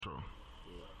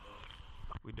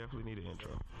We definitely need an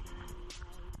intro.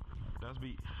 That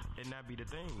be the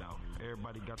thing now.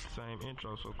 Everybody got the same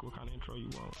intro, so what kind of intro you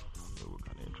want? So what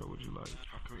kind of intro would you like?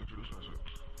 I can introduce myself.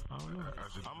 I don't know.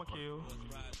 I'm a kill.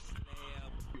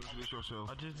 You introduce yourself.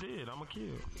 I just did. I'm a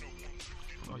kill.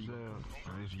 Oh, yeah.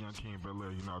 And it's Young King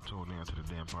Belair. You're not tuned in to the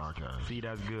damn podcast. See,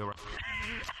 that's good, right?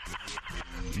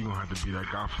 You gonna have to be that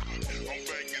guy for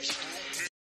me.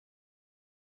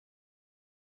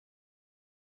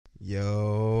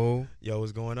 Yo,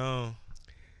 what's going on?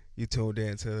 you tuned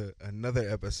in to another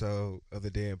episode of the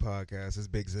Dan Podcast. It's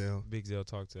Big Zell. Big Zell,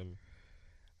 talk to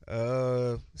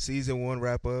me. Season 1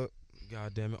 wrap up.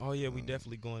 God damn it. Oh, yeah, we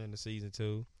definitely going into season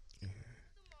 2.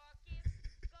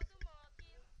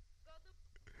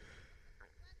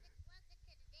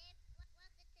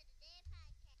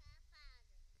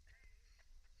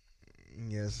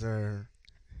 Yes, sir.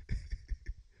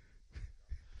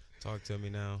 Talk to me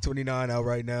now. 29 out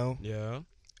right now. Yeah.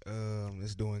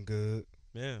 It's doing good.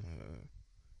 Yeah.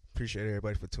 Appreciate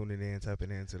everybody for tuning in,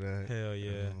 tapping into that. Hell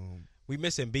yeah. We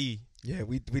missing B. Yeah,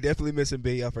 we definitely missing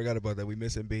B. I forgot about that. We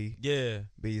missing B. Yeah.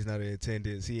 B's not in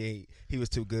attendance. He was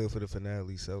too good for the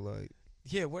finale. So like,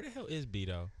 Yeah, where the hell is B,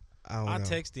 though? I don't know. I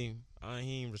text him.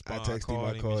 He ain't respond. I texted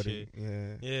him. I called him.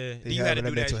 Yeah. Yeah. He You had to having a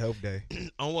do mental that. health day.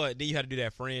 On what? Then you had to do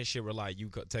that friend shit where, like,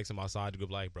 you text him outside to go,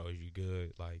 like, bro, is you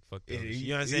good? Like, fuck that. You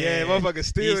know what I'm saying? Yeah, motherfucker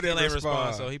still He didn't ain't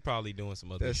respond. so he probably doing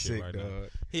some other That's shit sick, right dog. now.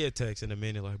 He'll text in a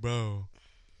minute, like, bro.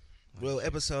 Well,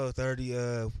 episode 30,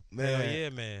 man. Hell yeah,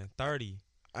 man. 30.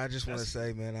 I just want to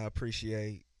That's- say, man, I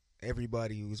appreciate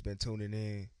everybody who's been tuning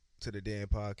in to the Dan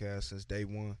Podcast since day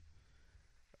one.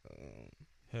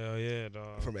 Hell yeah,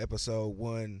 dog. From episode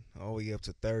 1 all the way up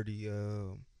to 30.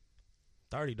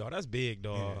 30, dog. That's big,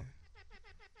 dog. Yeah.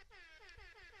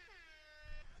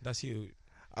 That's huge.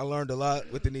 I learned a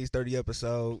lot within these 30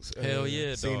 episodes. Hell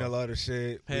yeah, Seen dog. a lot of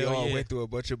shit. We Hell all yeah. went through a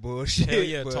bunch of bullshit. Hell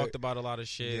yeah, but talked about a lot of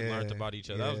shit, yeah, learned about each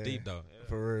other. That was yeah. deep, though.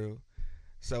 For real.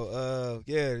 So,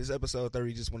 yeah, this episode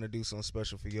 30, just want to do something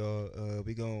special for y'all.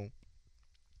 We going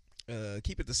to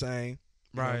keep it the same.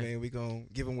 You know what I Right. mean? We going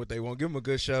to give them what they want. Give them a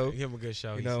good show. Give him a good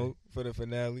show. You know, for the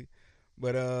finale.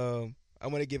 But I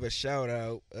want to give a shout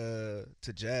out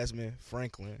to Jasmine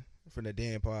Franklin from the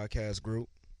Dan Podcast group.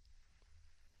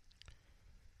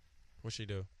 What she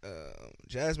do?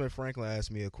 Jasmine Franklin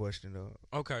asked me a question though.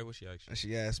 Okay, what she asked you? And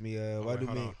she asked me, why Wait, do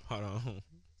hold men? on, hold on.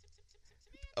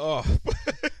 Oh,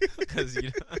 Because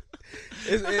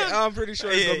I'm pretty sure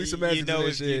it's gonna be some answers to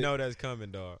that shit. you know that's coming,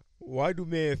 dog. Why do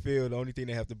men feel the only thing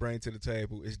they have to bring to the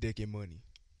table is dick and money?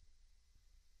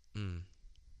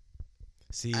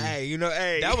 See, Hey, you know,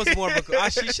 hey, that was more of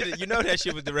a. She should. You know that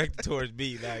shit was directed towards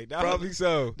B. Like that probably was,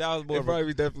 so. That was more. It Of a,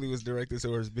 probably definitely was directed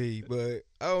towards B, but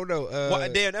I don't know. well,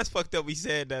 damn, that's fucked up. We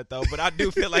said that though, but I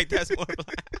do feel like that's more.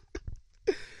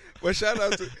 But shout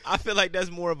out to I feel like that's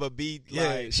more of a B. yeah,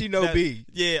 Like, she know that, B.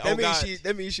 Yeah,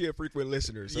 That means she a frequent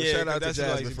listener. So Yeah, shout out to that's like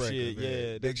Jasmine some Franklin. shit. Man.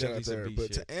 Yeah, big that's shout out definitely to some her. B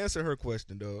But shit. to answer her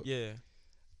question, dog,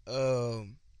 Yeah.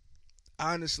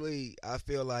 honestly, I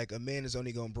feel like a man is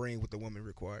only gonna bring what the woman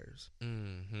requires.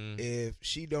 Mm-hmm. If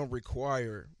she don't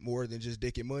require more than just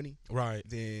dick and money, Right.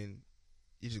 then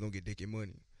you're just gonna get dick and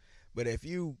money. But if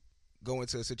you go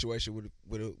into a situation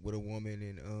with a woman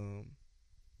and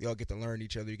y'all get to learn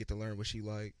each other, you get to learn what she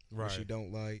like, what she Right.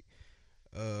 don't like.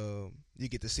 You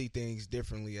get to see things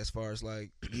differently as far as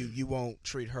like you won't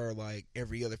treat her like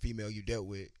every other female you dealt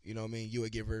with. You know what I mean? You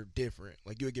would give her different.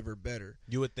 Like you would give her better.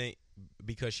 You would think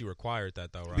because she required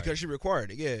that though, right? Because she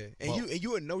required it, yeah. And Well-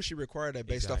 you would know she required that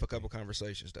based off a Exactly. couple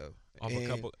conversations though. off a And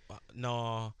couple.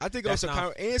 No, I think that's also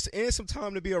not- and some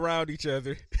time to be around each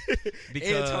other and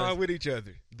because time with each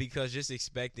other. because just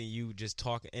expecting you just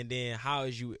talking and then how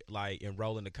is you like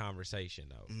enrolling the conversation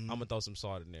though? Mhm. I'm gonna throw some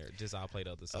salt in there. Just I'll play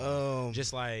the other side.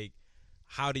 Just like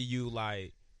how do you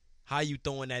like how you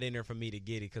throwing that in there for me to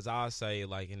get it? Because I'll say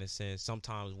like in a sense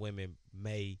sometimes women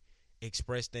may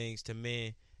express things to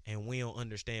men and we don't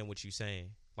understand what you're saying.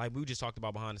 Like we just talked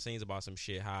about behind the scenes about some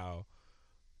shit how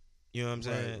you know what I'm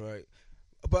saying right.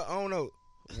 But I don't know.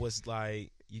 was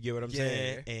like you get what I'm Yeah.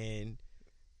 saying and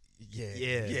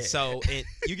Yeah. so and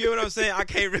you get what I'm saying I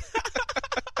can't.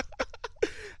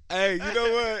 Hey, you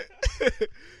know what?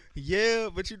 Yeah,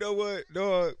 but you know what,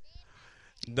 dog?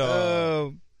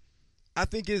 No. I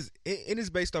think it's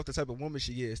based off the type of woman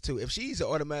she is too. If she's an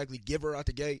automatically giver out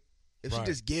the gate, if she Right.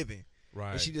 just giving,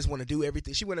 Right. and she just want to do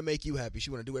everything, she want to make you happy. She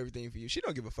want to do everything for you. She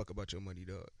don't give a fuck about your money,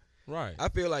 dog. Right. I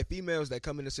feel like females that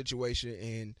come in a situation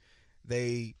and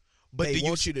they But they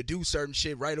want you to do certain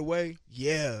shit right away.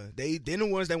 Yeah, they're the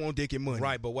ones that want dick and money.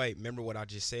 Right, but wait, remember what I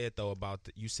just said though about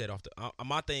you said off the.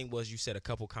 My thing was you said a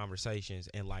couple conversations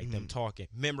and like them talking.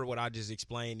 Remember what I just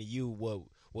explained to you what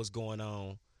was going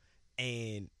on,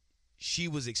 and she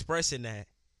was expressing that,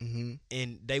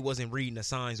 and they wasn't reading the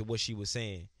signs of what she was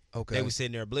saying. Okay, they was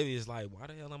sitting there oblivious, like, why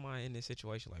the hell am I in this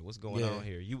situation? Like, what's going on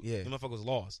here? The motherfucker was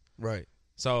lost. Right.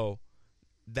 So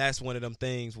that's one of them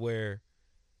things where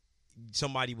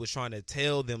somebody was trying to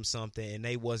tell them something and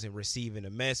they wasn't receiving the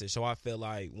message. So I feel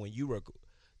like when you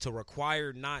to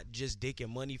require not just dick and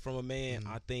money from a man,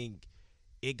 I think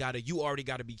you already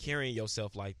gotta be carrying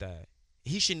yourself like that.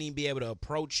 He shouldn't even be able to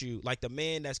approach you like the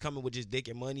man that's coming with just dick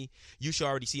and money. You should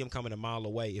already see him coming a mile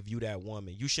away. If you that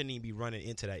woman, you shouldn't even be running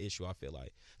into that issue. I feel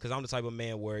like because I'm the type of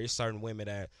man where it's certain women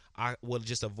that I will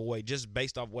just avoid just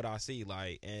based off what I see,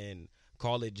 like, and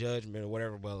call it judgment or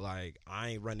whatever. But like I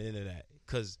ain't running into that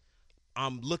because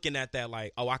I'm looking at that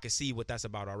like, oh, I can see what that's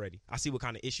about already. I see what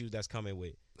kind of issues that's coming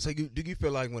with. So do you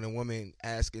feel like when a woman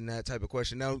asking that type of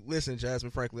question? Now, listen,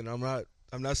 Jasmine Franklin, I'm not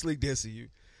slick dissing you,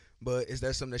 but is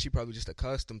that something that she probably just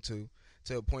accustomed to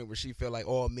a point where she feel like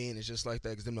all men is just like that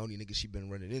because them the only niggas she been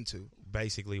running into?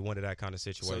 Basically, one of that kind of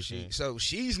situation. So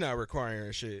she's not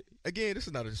requiring shit. Again, this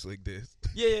is not a slick diss.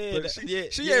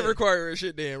 She ain't requiring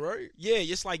shit then, right? Yeah,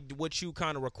 it's like what you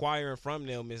kind of requiring from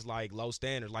them is like low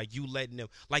standards. Like you letting them,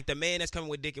 like the man that's coming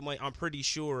with dick and money, I'm pretty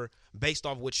sure based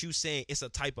off what you saying, it's a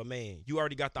type of man. You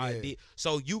already got the idea.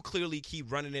 So you clearly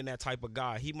keep running in that type of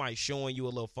guy. He might showing you a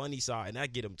little funny side, and I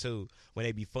get him too. When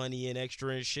they be funny and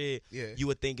extra and shit, you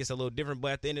would think it's a little different.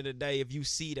 But at the end of the day, if you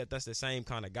see that that's the same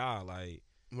kind of guy, like,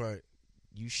 right,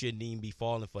 you shouldn't even be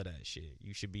falling for that shit.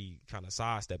 You should be kind of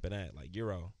sidestepping that, like,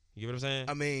 Euro. You get what I'm saying?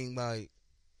 I mean, like,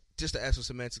 just to add some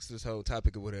semantics to this whole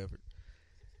topic or whatever.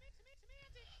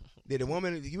 Did a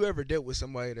woman, you ever dealt with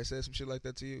somebody that said some shit like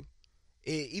that to you?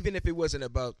 Even if it wasn't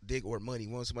about dick or money,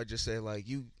 when somebody just said, like,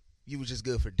 you was just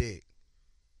good for dick.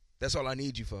 That's all I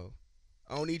need you for.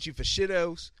 I don't need you for shit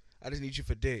else. I just need you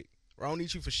for dick. Or I don't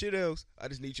need you for shit else. I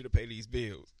just need you to pay these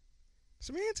bills.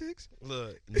 Semantics.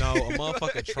 Look, no, a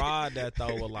motherfucker tried that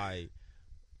though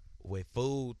with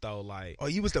food though, like. Oh,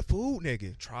 you was the food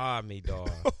nigga. Try me, dog.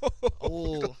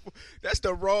 Oh, that's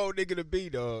the wrong nigga to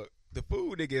be, dog. The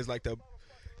food nigga is like dog.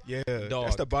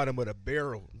 That's the bottom of the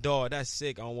barrel. Dog, that's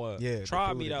sick on what? Yeah.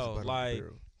 Try me though, like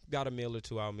got a meal or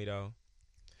two out of me though.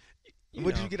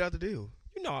 What did you get out the deal?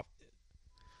 You know.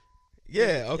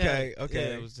 Yeah, okay. Yeah,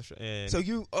 it was so so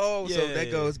that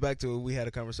goes back to we had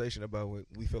a conversation about what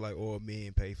we feel like all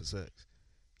men pay for sex.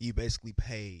 You basically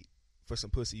paid for some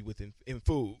pussy in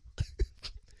food.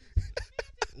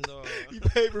 No. You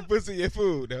paid for pussy and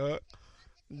food, dog.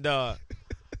 Nah.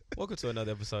 Welcome to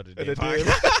another episode of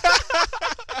the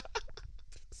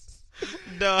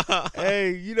Nah.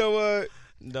 Hey, you know what?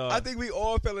 No. I think we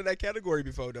all fell in that category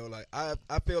before though. Like I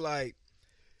feel like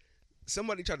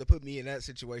somebody tried to put me in that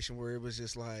situation where it was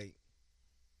just like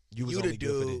you the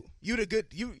dude.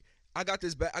 I got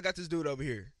this dude over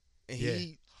here, and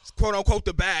he's quote unquote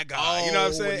the bad guy. You know what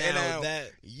I'm saying? And now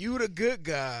you the good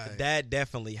guy. That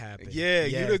definitely happened. Yeah,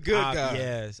 you the good guy.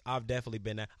 Yes, I've definitely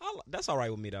been that. That's all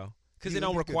right with me though. Because it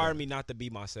don't require me not to be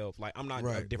myself. Like, I'm not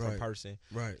a different person.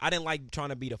 Right. I didn't like trying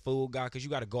to be the food guy because you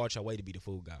got to go out your way to be the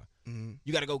food guy. Mm-hmm.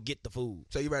 You got to go get the food.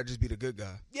 So you rather just be the good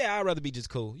guy? Yeah, I'd rather be just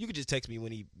cool. You could just text me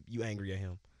when you angry at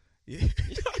him. Yeah.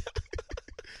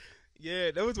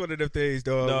 Yeah, that was one of them things,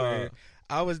 dog. No.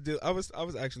 I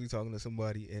was actually talking to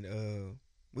somebody, and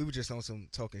we were just on some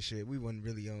talking shit. We wasn't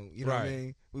really on, you know what I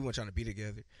mean? We weren't trying to be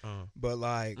together. But,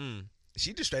 like,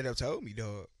 she just straight up told me,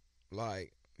 dog,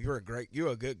 like, you're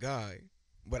a good guy,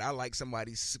 but I like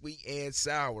somebody sweet and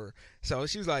sour. So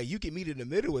she was like, you can meet in the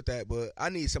middle with that, but I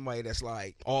need somebody that's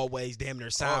like always damn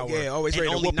near sour. Always ready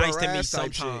to whoop nice her to me ass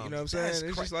type sometimes. shit. You know what I'm saying?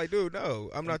 It's just like, dude,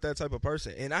 no, I'm not that type of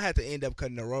person. And I had to end up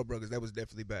cutting the road, bro, because that was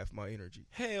definitely bad for my energy.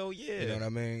 Hell yeah. You know what I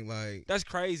mean? Like, that's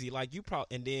crazy. Like, you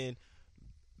probably, and then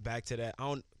back to that.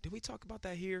 Did we talk about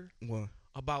that here? What?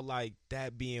 About like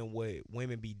that being what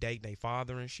women be dating their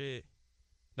father and shit.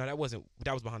 No, that was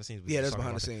behind the scenes. Yeah, that's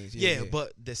behind the scenes. Yeah,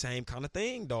 but the same kind of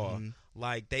thing, dog. Mm-hmm.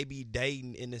 Like, they be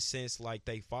dating in the sense like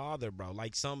they father, bro.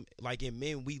 Like in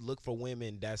men, we look for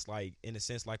women that's like, in a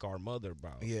sense, like our mother,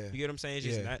 bro. Yeah. You get what I'm saying?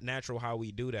 It's just natural how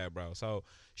we do that, bro. So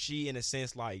she, in a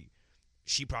sense, like,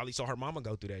 she probably saw her mama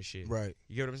go through that shit. Right.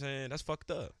 You get what I'm saying? That's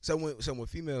fucked up. So when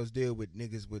females deal with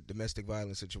niggas with domestic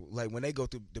violence situations, like when they go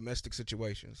through domestic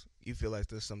situations, you feel like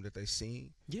there's something that they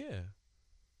seen? Yeah.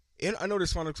 And I know this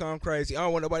sound crazy. I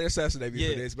don't want nobody to assassinate me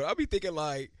for this, but I be thinking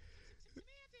like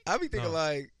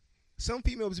some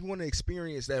females want to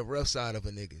experience that rough side of a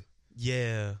nigga.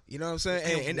 Yeah. You know what I'm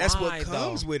saying? And that's what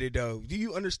comes with it, though. Do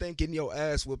you understand getting your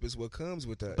ass whooped is what comes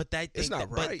with that? But it's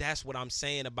not right. But that's what I'm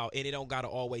saying about, and it don't got to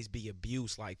always be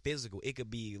abuse, like physical. It could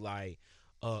be like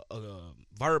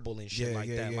verbal and shit that.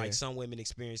 Yeah. Like some women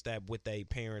experience that with their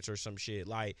parents or some shit.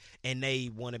 Like, and they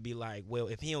want to be like, well,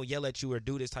 if he don't yell at you or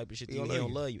do this type of shit, he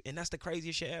don't love you. And that's the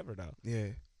craziest shit ever, though. Yeah.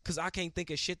 Cause I can't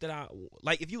think of shit that I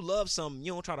like. If you love something,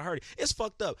 you don't try to hurt it. It's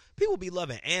fucked up. People be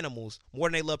loving animals more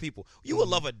than they love people. You would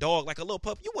love a dog like a little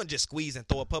puppy. You wouldn't just squeeze and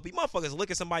throw a puppy. Motherfuckers look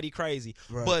at somebody crazy.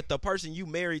 Right. But the person you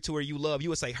married to or you love, you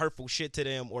would say hurtful shit to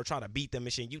them or try to beat them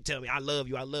and shit. You tell me, I love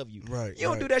you, I love you. Right. You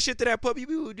don't do that shit to that puppy.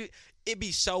 It'd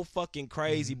be so fucking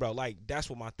crazy, bro. Like, that's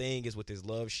what my thing is with this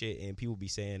love shit. And people be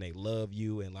saying they love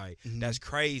you, and like that's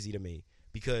crazy to me.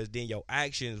 Because then your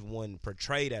actions wouldn't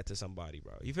portray that to somebody,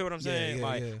 bro. You feel what I'm saying?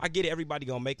 I get it. Everybody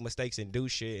gonna make mistakes and do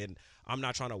shit, and I'm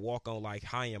not trying to walk on like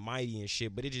high and mighty and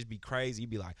shit. But it just be crazy. You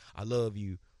be like, I love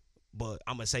you, but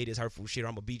I'm gonna say this hurtful shit, or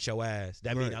I'm gonna beat your ass.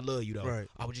 That mean I love you though. Right.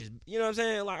 I would just, you know what I'm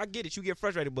saying? Like, I get it. You get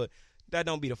frustrated, but that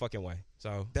don't be the fucking way.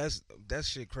 So that's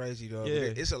shit crazy, dog.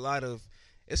 Yeah. It's a lot of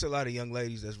young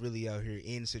ladies that's really out here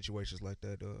in situations like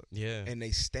that, dog. Yeah. And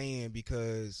they stand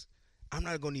because. I'm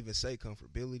not going to even say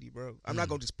comfortability, bro. I'm not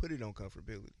going to just put it on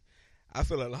comfortability. I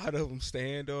feel a lot of them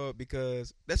stand up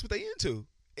because that's what they into.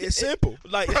 It's simple.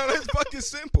 Like, bro, it's fucking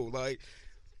simple. Like,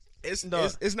 it's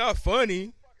not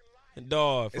funny.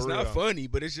 Dog, it's not funny,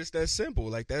 but it's just that simple.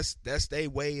 Like, that's their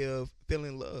way of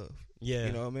feeling love. Yeah.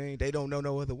 You know what I mean? They don't know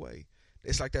no other way.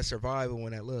 It's like that survival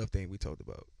and that love thing we talked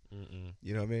about.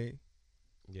 You know what I mean?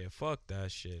 Yeah, fuck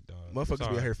that shit, dog. Motherfuckers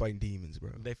be out here fighting demons, bro.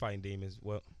 They fighting demons.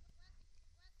 Well...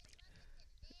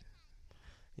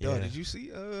 Yo, did you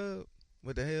see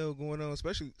what the hell going on?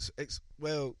 Especially,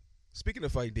 well, speaking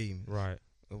of fight demons, right,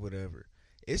 or whatever,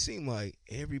 it seemed like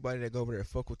everybody that go over there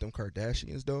fuck with them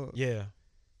Kardashians, dog. Yeah,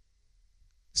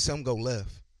 some go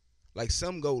left, like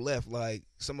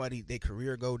somebody their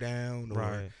career go down, or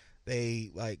right. They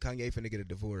like Kanye finna get a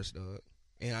divorce, dog.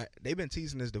 And they've been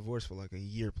teasing this divorce for like a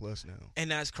year plus now.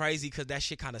 And that's crazy because that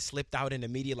shit kind of slipped out in the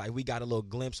media. Like, we got a little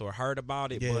glimpse or heard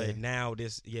about it, but now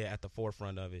this, at the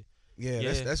forefront of it.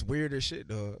 Yeah, that's weird as shit,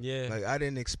 dog. Yeah, like I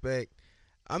didn't expect.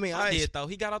 I mean, I did though.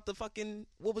 He got out the fucking,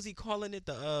 what was he calling it?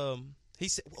 He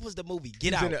said, what was the movie?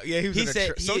 Get Out. He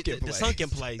said the sunken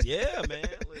place. Yeah, man.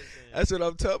 Listen, that's what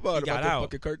I'm talking about. He got out.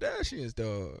 The fucking Kardashians,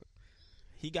 dog.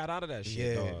 He got out of that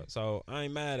shit, dog. So I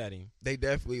ain't mad at him. They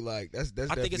definitely like that's.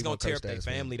 I think it's gonna tear up their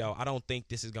family though. I don't think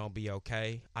this is gonna be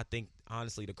okay. I think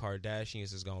honestly the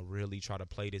Kardashians is gonna really try to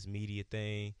play this media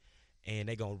thing, and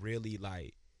they gonna really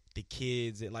like. The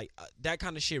kids and like that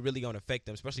kind of shit really gonna affect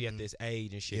them, especially at this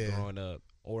age and shit growing up.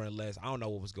 Or unless I don't know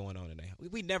what was going on in there.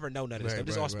 We never know none of this stuff.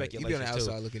 This is all speculation. You be on the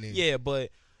outside looking in. Yeah, but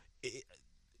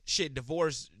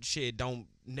divorce shit don't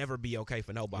never be okay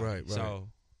for nobody. Right. So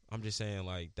I'm just saying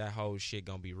like that whole shit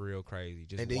gonna be real crazy.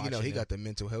 Just and then he got the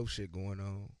mental health shit going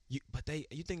on. You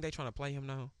think they trying to play him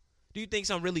now? Do you think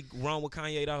something really wrong with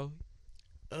Kanye though?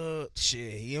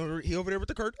 Shit, he over there with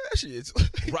the Kardashians.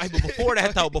 Right, but before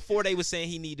that though, before they was saying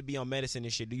he need to be on medicine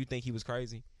and shit, do you think he was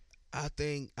crazy? I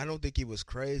don't think he was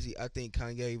crazy. I think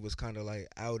Kanye was kind of like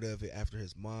out of it after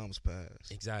his mom's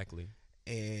passed. Exactly.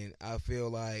 And I feel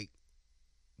like,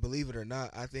 believe it or not,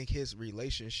 I think his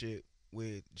relationship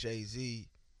with Jay-Z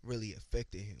really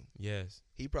affected him. Yes.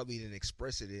 He probably didn't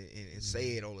express it and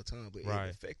say it all the time, but it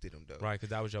affected him, though. Right, because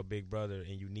that was your big brother,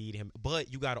 and you need him.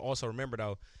 But you got to also remember,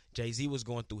 though, Jay-Z was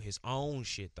going through his own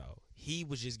shit, though. He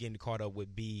was just getting caught up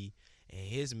with B and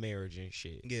his marriage and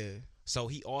shit. Yeah. So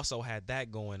he also had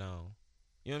that going on.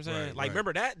 You know what I'm saying?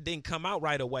 Remember, that didn't come out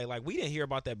right away. Like, we didn't hear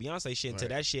about that Beyonce shit until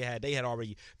that shit they had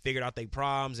already figured out their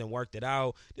problems and worked it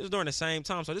out. This was during the same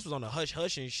time, so this was on the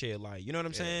hush-hush and shit. Like, you know what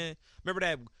I'm saying? Remember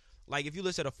that... Like, if you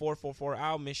listen to the 444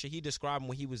 album and shit, he described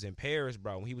when he was in Paris,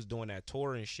 bro, when he was doing that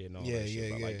tour and shit and all that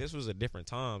shit, bro. Like, this was a different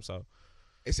time, so.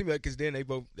 It seemed like, because then they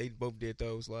both did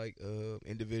those, like,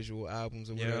 individual albums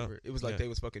or whatever. It was like they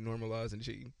was fucking normalizing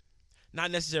cheating.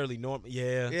 Not necessarily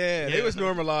Yeah, they was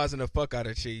normalizing the fuck out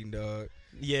of cheating, dog.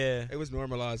 Yeah. They was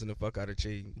normalizing the fuck out of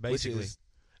cheating. Basically.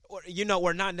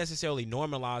 We're not necessarily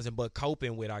normalizing, but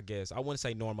coping with, I guess. I wouldn't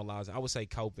say normalizing. I would say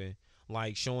coping.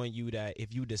 Like, showing you that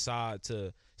if you decide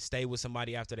to stay with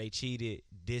somebody after they cheated,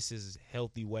 this is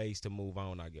healthy ways to move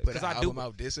on, I guess. But I do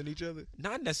out dissing each other?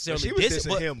 Not necessarily she was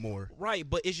dissing him more. Right,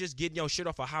 but it's just getting your shit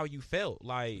off of how you felt.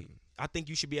 Like, I think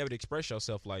you should be able to express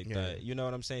yourself like that. You know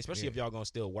what I'm saying? Especially if y'all gonna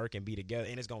still work and be together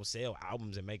and it's gonna sell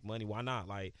albums and make money. Why not?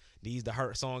 Like, these the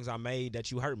hurt songs I made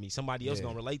that you hurt me. Somebody else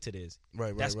gonna relate to this.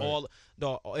 Right. That's all.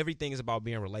 Everything is about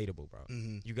being relatable, bro.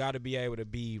 Mm-hmm. You got to be able to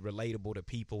be relatable to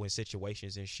people and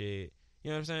situations and shit. You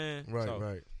know what I'm saying?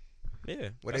 Right. Yeah.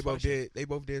 Well, they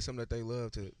both did something that they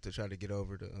love to try to get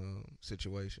over the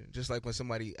situation. Just like when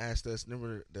somebody asked us,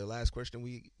 remember the last question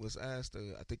we was asked?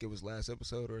 I think it was last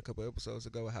episode or a couple episodes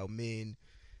ago. How men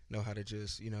know how to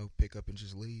just pick up and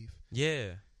just leave.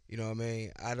 Yeah. You know what I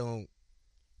mean?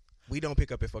 We don't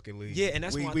pick up and fucking leave. Yeah, and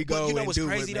that's why we go and what's do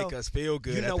crazy, what make us feel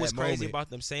good. You know what's crazy moment. about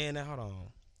them saying that? Hold on.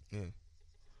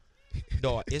 Yeah.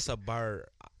 Dog, it's a bird.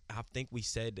 I think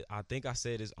I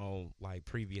said this on like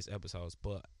previous episodes,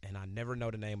 and I never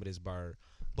know the name of this bird.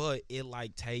 But it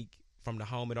like take from the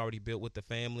home it already built with the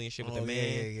family and shit with the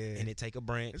man, and it take a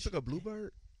branch. It's like a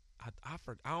bluebird. I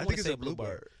don't want to say a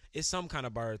bluebird. It's some kind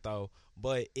of bird though,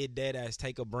 but it dead ass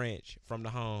take a branch from the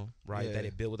home, right? That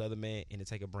it built with other men, and it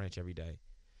take a branch every day.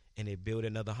 And it build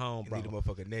another home, bro. Leave the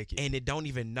motherfucker naked. And it don't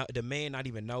even know, the man not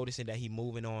even noticing that he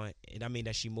moving on, and I mean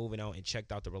that she moving on and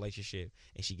checked out the relationship,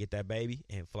 and she get that baby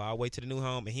and fly away to the new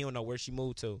home, and he don't know where she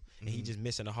moved to, and he just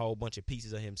missing a whole bunch of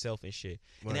pieces of himself and shit.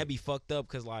 Right. And that be fucked up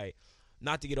because like,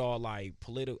 not to get all like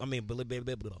political, I mean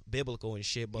biblical and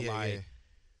shit, but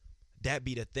that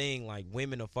be the thing. Like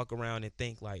women will fuck around and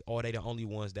think like, oh, they the only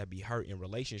ones that be hurt in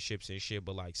relationships and shit,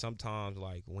 but like sometimes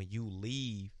like when you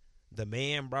leave the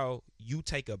man, bro, you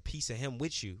take a piece of him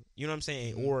with you. You know what I'm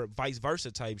saying? Or vice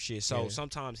versa type shit. So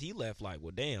sometimes he left like,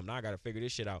 well, damn, now I got to figure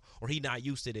this shit out. Or he not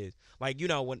used to this. Like,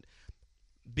 when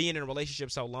being in a relationship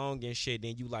so long and shit,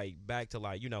 then you like back to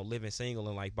like, living single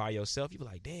and like by yourself, you be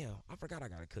like, damn, I forgot I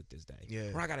got to cook this day.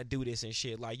 Yeah. Or I got to do this and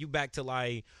shit. Like you back to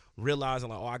like realizing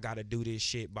like, oh, I got to do this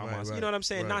shit by myself. Right. You know what I'm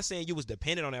saying? Right. Not saying you was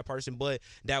dependent on that person, but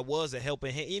that was a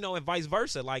helping hand, and vice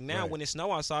versa. Like now when it's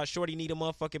snow outside, shorty need a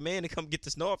motherfucking man to come get the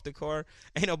snow off the car.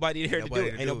 Ain't nobody there to do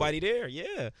it. Ain't nobody there.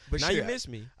 Yeah. But now you miss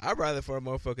me. I'd rather for a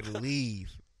motherfucker to leave.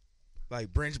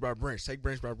 Like branch by branch. Take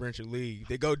branch by branch and leave.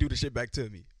 They go do the shit back to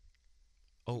me.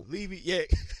 Oh, leave it, yeah.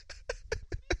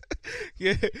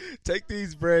 Yeah, take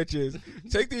these branches.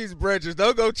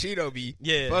 Don't go cheat on me.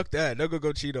 Yeah, fuck that. Don't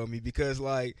go cheat on me because,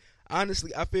 like,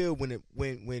 honestly, I feel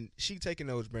when she taking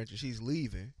those branches, she's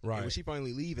leaving. Right. And when she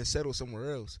finally leave and settle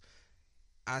somewhere else,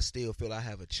 I still feel I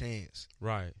have a chance.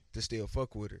 Right. To still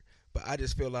fuck with her, but I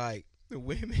just feel like the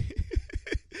women.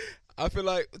 I feel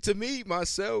like to me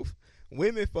myself,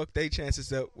 women fuck their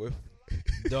chances up with.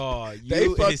 Dog, they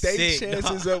fuck their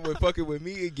chances up with fucking with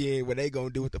me again when they gonna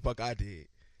do what the fuck I did.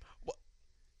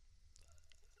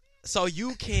 So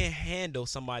you can't handle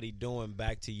somebody doing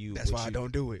back to you. That's why I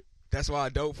don't do it. That's why I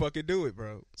don't fucking do it,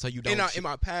 bro. So you don't. In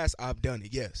my past, I've done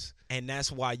it. Yes, and that's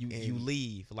why you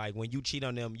leave. Like when you cheat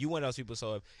on them, you one of those people.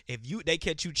 So if they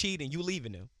catch you cheating, you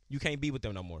leaving them. You can't be with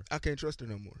them no more. I can't trust her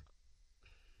no more.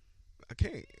 I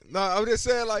can't. No, I'm just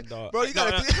saying, like, dog. Bro, you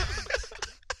gotta.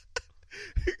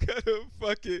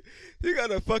 You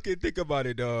gotta fucking think about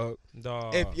it, dog.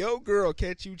 If your girl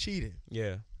catch you cheating,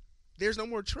 there's no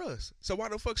more trust. So why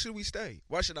the fuck should we stay?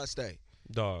 Why should I stay?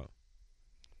 Dog.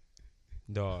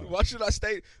 Why should I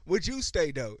stay? Would you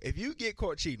stay though? If you get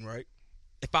caught cheating, right?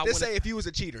 Let's say if you was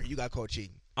a cheater, you got caught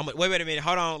cheating. Wait a minute.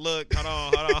 Hold on. Look. Hold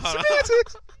on.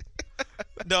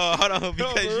 Dog, hold on.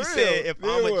 Because you said if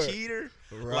I'm a cheater,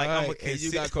 right, like I'm a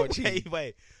consistent. You got caught cheating.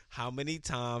 Wait. How many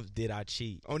times did I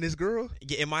cheat on this girl?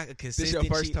 Yeah, am I a consistent? This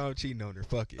your first time cheating on her?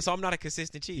 Fuck it. So I'm not a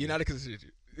consistent cheater. You're not a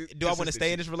consistent. Do I want to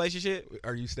stay in this relationship?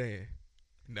 Are you staying?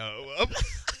 No.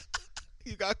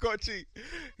 You got caught cheating.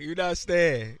 You're not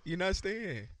staying.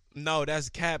 No, that's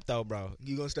cap though, bro.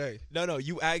 You gonna stay? No.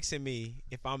 You asking me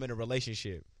if I'm in a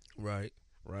relationship? Right.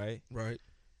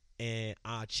 And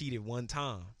I cheated one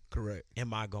time. Correct.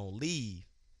 Am I gonna leave?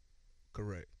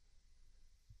 Correct.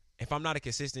 If I'm not a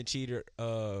consistent cheater,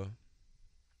 I'll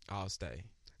stay.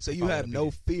 So you have no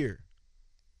fear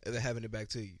of it having it back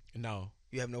to you? No.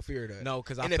 You have no fear of that? No,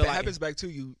 because if it happens back to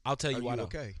you, I'll tell you why.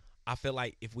 Okay. I feel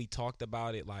like if we talked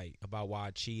about it, like about why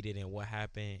I cheated and what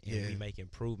happened, and we make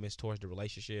improvements towards the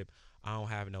relationship, I don't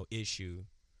have no issue,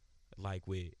 like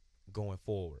with going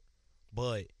forward.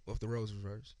 But what if the roles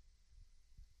reversed?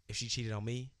 If she cheated on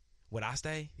me, would I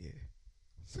stay? Yeah.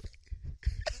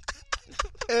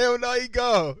 Hell no, you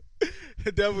go.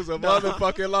 That was a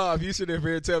motherfucking lie. If you sit there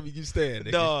and tell me you stand,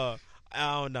 nigga. No,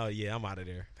 I don't know. Yeah, I'm out of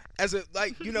there. As a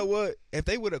you know what? If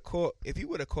you would have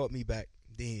caught me back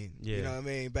then, you know what I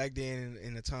mean? Back then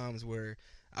in the times where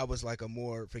I was like a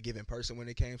more forgiving person when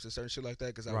it came to certain shit like that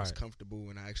because I was comfortable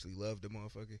and I actually loved the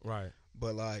motherfucker. Right.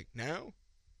 But like now,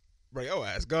 bro, your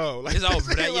ass go. Like, it's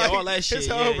over. All that shit. It's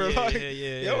over.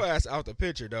 Your ass out the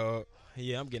picture, dog.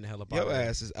 Yeah, I'm getting the hell up. Your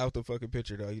ass is out the fucking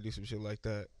picture, dog. You do some shit like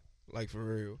that, like for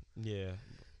real. Yeah,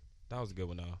 that was a good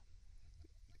one, though.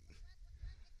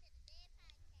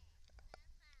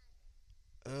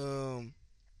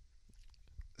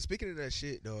 speaking of that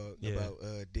shit, dog, about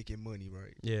dick and money,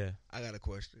 right? Yeah. I got a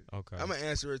question. Okay. I'm gonna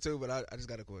answer it too, but I just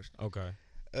got a question.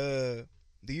 Okay.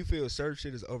 Do you feel certain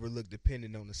shit is overlooked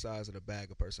depending on the size of the bag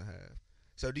a person have?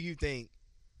 So do you think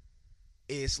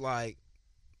it's like,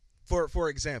 for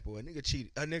example, a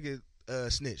nigga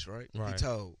snitch, right? He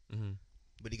told,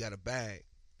 but he got a bag.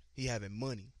 He having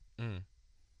money.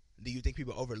 Do you think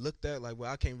people overlook that? Like,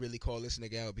 well, I can't really call this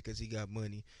nigga out because he got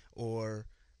money, or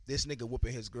this nigga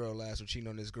whooping his girl last or cheating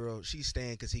on this girl, she's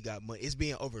staying because he got money. It's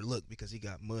being overlooked because he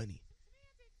got money.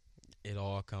 It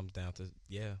all comes down to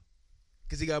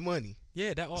because he got money.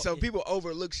 Yeah, that all. So people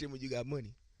overlook shit when you got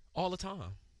money all the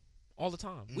time. All the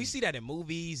time. We see that in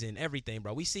movies and everything,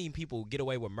 bro. We seen people get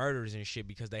away with murders and shit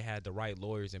because they had the right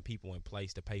lawyers and people in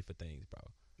place to pay for things, bro.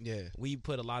 Yeah. We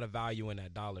put a lot of value in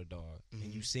that dollar, dog.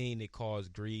 And you seen it cause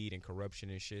greed and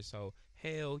corruption and shit. So,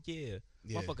 hell yeah.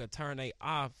 Motherfucker turn their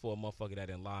eye for a motherfucker that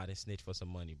done lied and snitch for some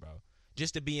money, bro.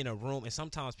 Just to be in a room. And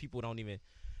sometimes people don't even,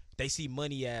 they see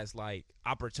money as, like,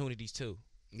 opportunities, too.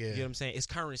 Yeah. You know what I'm saying? It's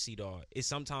currency, dog. It's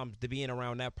sometimes to being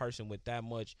around that person with that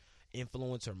much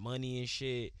influence or money and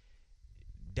shit,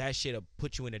 that shit'll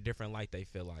put you in a different light, they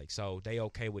feel like. So, they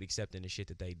okay with accepting the shit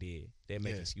that they did. They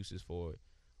make excuses for it.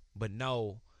 But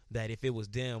know that if it was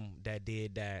them that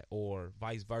did that or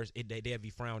vice versa, they'd be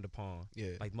frowned upon.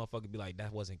 Yeah. Like, motherfucker be like,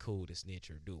 that wasn't cool to snitch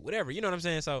or do whatever. You know what I'm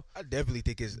saying? So I definitely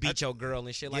think it's beat your girl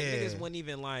and shit. Like, niggas wouldn't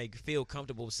even, like, feel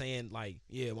comfortable saying, like,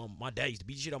 yeah, my dad used to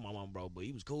beat shit on my mom, bro, but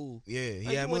he was cool. Yeah, like,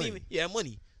 he had money. He had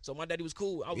money. So my daddy was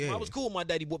cool. I was cool with my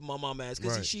daddy whooping my mom ass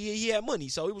because he had money,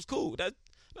 so he was cool.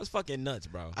 That's fucking nuts,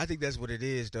 bro. I think that's what it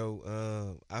is,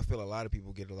 though. I feel a lot of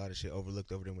people get a lot of shit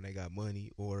overlooked over them when they got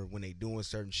money or when they doing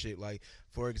certain shit. Like,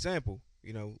 for example,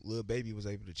 you know, Lil Baby was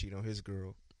able to cheat on his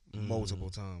girl multiple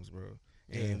times, bro.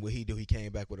 And what he do, he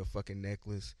came back with a fucking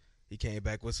necklace. He came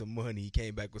back with some money. He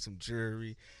came back with some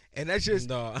jewelry. And that's just,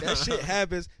 that shit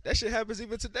happens. That shit happens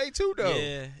even today, too, though.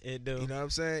 Yeah, it do. You know what I'm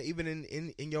saying? Even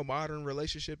in your modern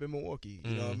relationship in Milwaukee.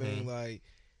 You know what I mean? Like,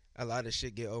 a lot of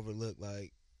shit get overlooked.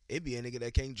 Like, it be a nigga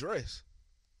that can't dress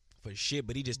for shit,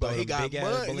 but he just he got big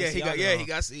money.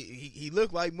 He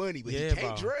looked like money, but he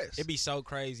can't dress. It be so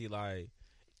crazy, like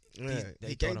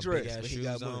he can't dress, big ass but shoes he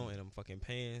got money. on and them fucking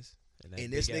pants.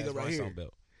 And this nigga right here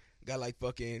got like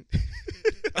fucking.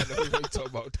 I know what you talking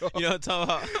about. Dog. You know what I'm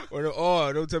talking about?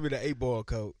 Or don't tell me the 8-ball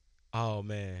coat. Oh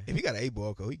man, if he got an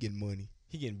 8-ball coat, he getting money.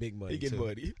 He getting big money. He getting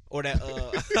money. Or that.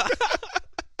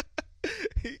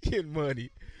 He getting money.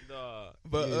 Dog.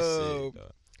 But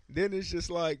then it's just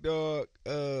like, dog,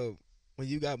 when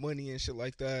you got money and shit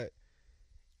like that,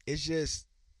 it's just,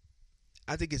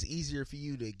 I think it's easier for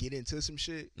you to get into some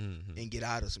shit and get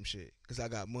out of some shit because I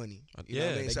got money. You know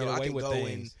what I mean? So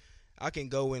I can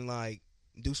go and like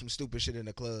do some stupid shit in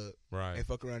the club, right? And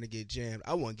fuck around and get jammed.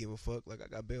 I wouldn't give a fuck. Like, I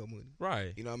got bail money,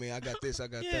 right? You know what I mean? I got this, I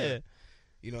got that.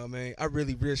 You know what I mean? I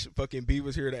really wish fucking B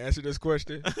was here to answer this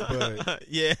question, but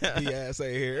he ass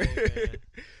ain't here. Oh,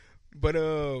 but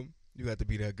you got to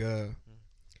be that guy.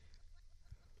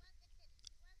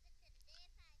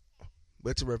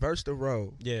 But to reverse the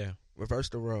role,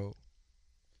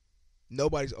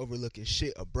 nobody's overlooking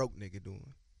shit a broke nigga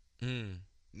doing.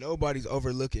 Nobody's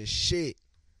overlooking shit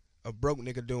a broke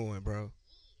nigga doing, bro.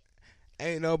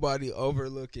 Ain't nobody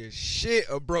overlooking shit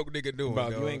a broke nigga doing, bro.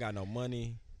 You ain't got no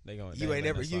money. You ain't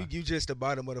never. You just the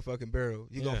bottom of the fucking barrel.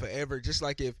 You gonna forever. Just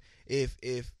like if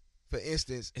for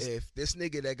instance, if this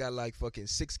nigga that got like fucking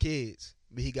 6 kids,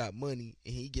 but he got money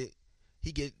and he get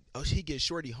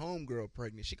shorty homegirl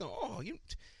pregnant, she go,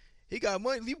 he got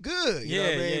money, you good. You know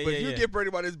what I mean? But you get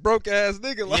pregnant by this broke ass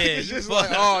nigga, like it's just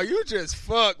like, oh, you just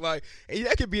fuck. Like, and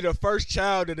that could be the first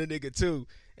child of the nigga too.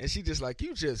 And she just like,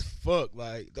 you just fuck.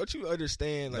 Like, don't you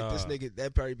understand? Like, this nigga,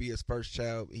 that probably be his first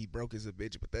child. He broke as a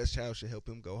bitch, but that child should help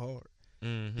him go hard.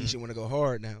 He should want to go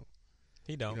hard now.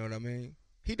 He don't. You know what I mean?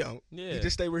 He don't. Yeah. He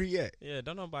just stay where he at. Yeah,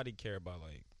 don't nobody care about,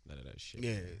 like, none of that shit.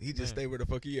 Yeah, he just stay where the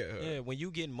fuck he at. Yeah, when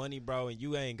you getting money, bro, and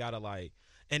you ain't gotta, like,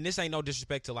 and this ain't no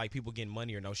disrespect to, like, people getting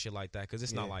money or no shit like that, because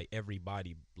it's not, like,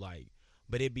 everybody, like,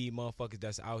 but it be motherfuckers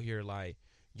that's out here, like,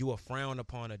 you a frown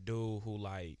upon a dude who,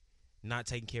 like, not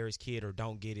taking care of his kid or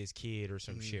don't get his kid or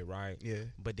some shit, right? Yeah.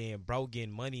 But then bro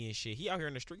getting money and shit. He out here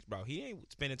in the streets, bro. He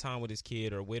ain't spending time with his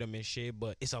kid or with him and shit,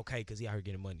 but it's okay because he out here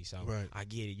getting money. So I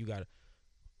get it. You got to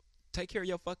take care of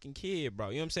your fucking kid, bro.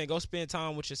 You know what I'm saying? Go spend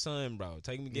time with your son, bro.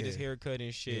 Take him to get his hair cut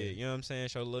and shit. Yeah. You know what I'm saying?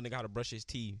 Show the little nigga how to brush his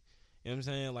teeth. You know what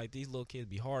I'm saying? Like, these little kids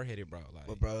be hard-headed, bro. Like,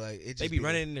 but bro, like, they be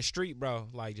running in the street, bro.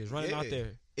 Like, just running out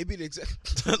there. It be the exact.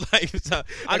 Like, so,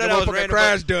 I know that was random,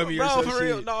 crash dummy bro, or some for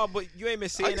real. shit. No, but you ain't been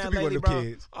seeing that lately, bro.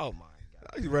 Kids. Oh my god.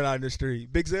 You run out in the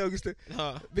street. Big Zell used to.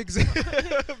 Big Zell.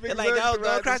 They're like,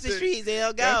 go across the street,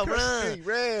 Zell. Go,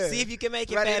 run. See if you can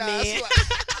make it, fat man.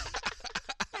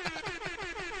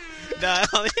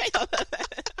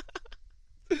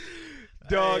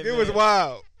 Dog, it was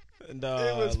wild. Dog,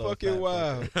 it was fucking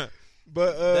wild.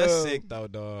 But that's sick though,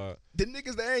 dog. The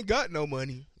niggas that ain't got no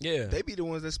money, yeah, they be the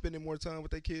ones that spending more time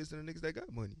with their kids than the niggas that got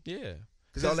money. Yeah,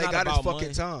 because all they got is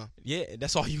fucking time. Yeah,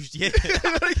 that's all you. Yeah,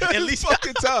 at least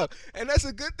fucking time, and that's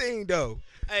a good thing though.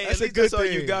 Hey, that's a good thing. That's all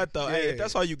you got though. Yeah. Hey, if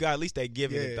that's all you got, at least they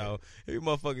giving it though. Every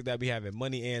motherfuckers that be having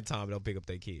money and time don't pick up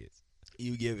their kids.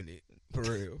 You giving it for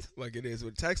real, like it is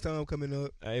with tax time coming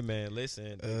up. Hey man,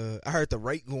 listen. I heard the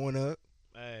rate going up.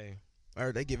 Hey. I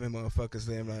heard they giving motherfuckers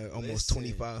them like almost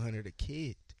 $2,500 a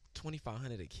kid.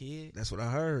 $2,500 a kid? That's what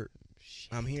I heard.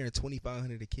 Shit. I'm hearing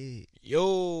 $2,500 a kid.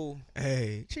 Yo,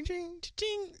 hey, ching ching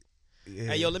ching. Yeah.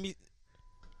 Hey, yo, let me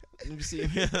see.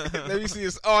 Let me see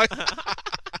his. Oh,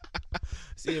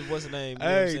 see if what's the name? You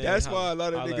hey, that's why a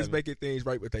lot of niggas making things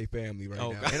right with their family right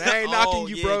now. And I ain't knocking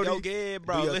you, bro. Go get,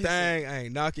 bro. Do your thing. I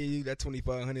ain't knocking you. That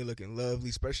 $2,500 looking lovely,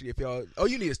 especially if y'all. All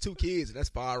you need is 2 kids, and that's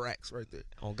 5 racks right there.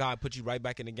 Oh God, put you right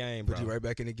back in the game, bro. Put you right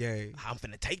back in the game. I'm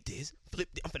finna take this, flip.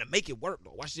 I'm finna make it work,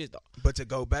 though. Watch this, though. But to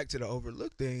go back to the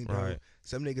overlooked thing, bro, right.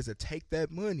 Some niggas will take that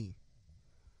money,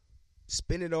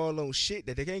 spend it all on shit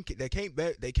that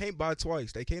they can't buy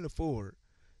twice. They can't afford.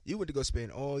 You went to go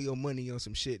spend all your money on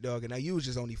some shit, dog, and now you was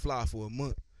just only fly for a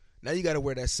month. Now you got to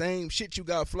wear that same shit you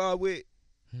got fly with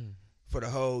for the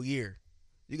whole year.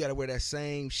 You got to wear that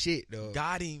same shit, dog.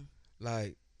 Got him.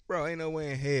 Like, bro, ain't no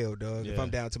way in hell, dog. Yeah. If I'm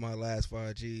down to my last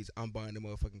 5 G's, I'm buying the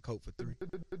motherfucking coat for 3.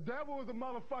 The devil is a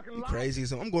motherfucking you crazy?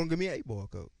 So I'm going to give me an 8-ball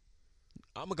coat.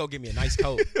 I'm going to go give me a nice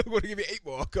coat. I'm going to give me an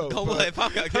 8-ball coat. Go what?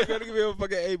 I'm going to give me a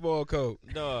fucking 8-ball coat.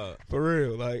 Dog. For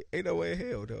real. Like, ain't no way in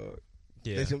hell, dog.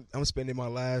 Yeah, I'm spending my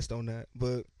last on that,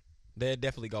 but they'll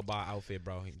definitely go buy an outfit,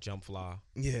 bro. Jump fly.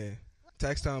 Yeah,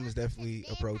 tax time is definitely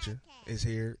approaching. It's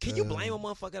here. Can you blame a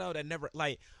motherfucker though that never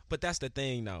like? But that's the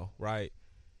thing, though, right?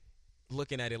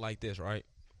 Looking at it like this, right?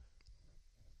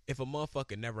 If a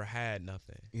motherfucker never had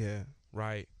nothing, yeah,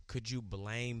 right? Could you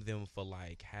blame them for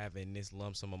like having this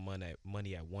lump sum of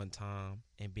money at one time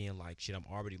and being like, shit, I'm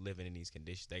already living in these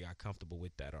conditions. They got comfortable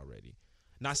with that already.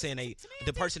 Not saying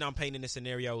the person I'm painting the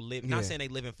scenario not saying they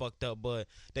living fucked up, but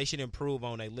they should improve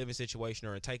on their living situation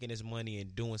or taking this money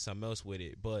and doing something else with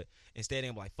it. But instead,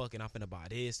 they're like, fucking, I'm finna buy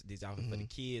these outfits for the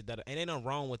kids. And ain't nothing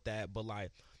wrong with that, but like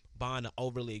buying the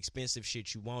overly expensive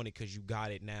shit you wanted because you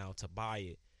got it now to buy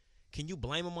it. Can you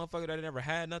blame a motherfucker that never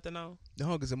had nothing though?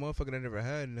 No, because a motherfucker that never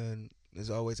had none is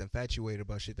always infatuated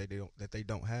about shit that they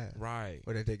don't have, right?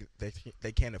 Or that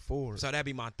they can't afford. So that'd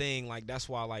be my thing. Like that's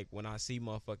why, like when I see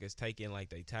motherfuckers taking like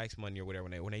they tax money or whatever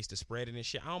when they used to spread it and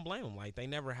shit, I don't blame them. Like they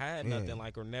never had nothing,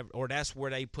 like or that's where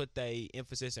they put their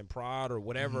emphasis and pride or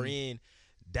whatever in.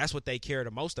 That's what they care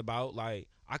the most about. Like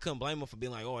I couldn't blame them for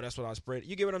being like, oh, that's what I spread.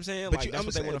 You get what I'm saying? But like that's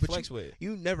what they want to flex with.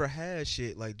 You never had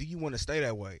shit. Like, do you want to stay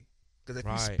that way? Because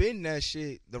if you spend that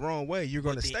shit the wrong way, you're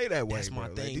going to stay that way. That's my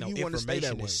thing. Like, you want to stay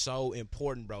that way? Is so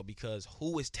important, bro, because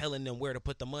who is telling them where to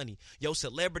put the money? Yo,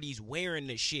 celebrities wearing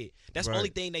this shit. That's the only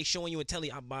thing they showing you and telling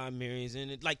you, I buy millions.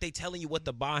 And like they telling you what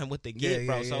to buy and what to get,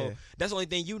 bro. So that's the only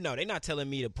thing you know. They're not telling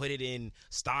me to put it in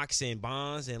stocks and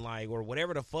bonds and like or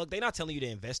whatever the fuck. They're not telling you to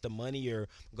invest the money or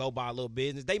go buy a little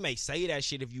business. They may say that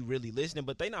shit if you really listening,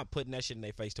 but they not putting that shit in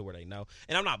their face to where they know.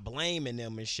 And I'm not blaming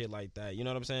them and shit like that. You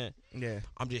know what I'm saying? Yeah.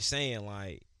 I'm just saying,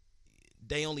 like,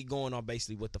 they only going on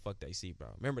basically what the fuck they see, bro.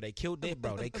 Remember, they killed it,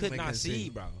 bro. They could not see,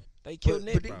 bro. They killed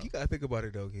it, bro. You gotta think about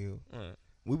it, though, Gil.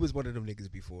 We was one of them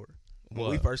niggas before. When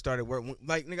we first started working,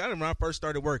 like, nigga, I remember when I first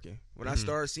started working. When I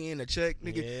started seeing the check,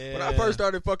 nigga, when I first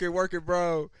started fucking working,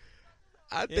 bro,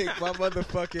 I think my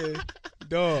motherfucking,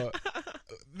 dog,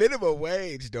 minimum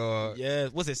wage, dog. Yeah.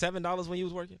 Was it $7 when you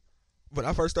was working? When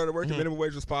I first started working, minimum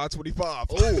wage was $5.25.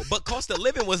 Oh, but cost of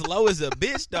living was low as a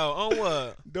bitch, though. On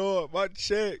what? Dog, my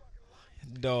check.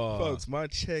 Dog. Folks, my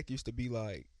check used to be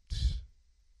like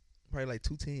probably like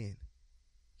 $210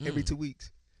 every 2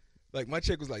 weeks. Like my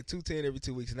check was like $210 every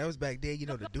 2 weeks, and that was back then. You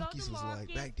know, the Dookies was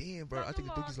like back then, bro. I think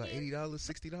the Dookies was like $80,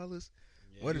 $60.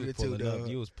 Yeah, one of the two, dog.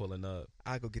 You was pulling up.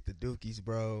 I go get the Dookies,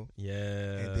 bro. Yeah.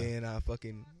 And then I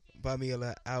fucking buy me a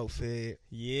little outfit.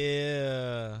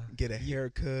 Yeah. Get a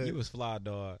haircut. You was fly,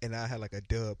 dog. And I had like a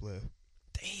dub left.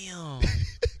 Damn.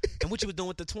 And what you was doing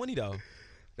with the 20 though?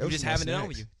 You just having it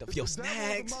on you. Your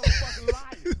snacks.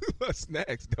 My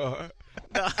snacks, dog.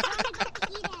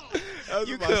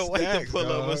 You couldn't wait to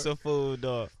pull up with some food,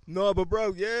 dog. No, but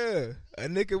bro, yeah, a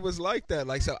nigga was like that.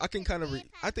 Like, so I can kind of,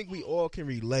 I think we all can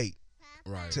relate,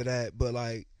 to that. But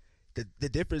like, the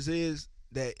difference is,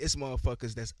 that it's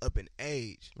motherfuckers that's up in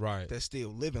age, right, that's still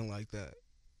living like that.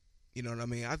 You know what I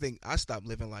mean? I think I stopped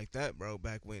living like that, bro,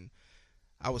 back when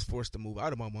I was forced to move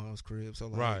out of my mom's crib. So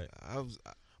like, right,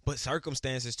 but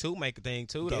circumstances too make a thing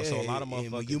too, though. Yeah, so a lot of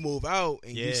motherfuckers, when you move out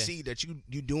and you see that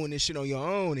you doing this shit on your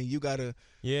own, and you gotta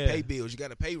pay bills, you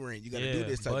gotta pay rent, you gotta do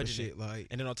this type of shit. Like,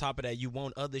 and then on top of that, you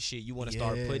want other shit. You want to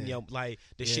start putting your like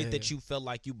the shit that you felt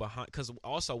like you behind. Because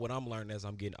also what I'm learning as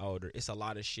I'm getting older, it's a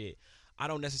lot of shit I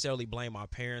don't necessarily blame my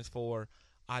parents for.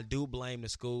 I do blame the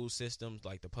school systems,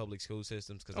 like the public school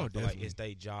systems, because I feel like it's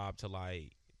their job to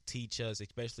like teach us,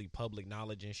 especially public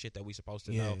knowledge and shit that we supposed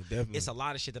to know. Definitely. It's a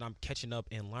lot of shit that I'm catching up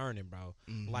and learning, bro.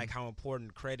 Like how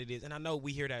important credit is. And I know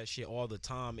we hear that shit all the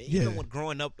time. Even when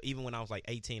growing up, even when I was like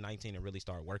 18, 19 and really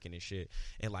started working and shit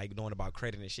and like knowing about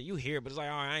credit and shit, you hear it, but it's like,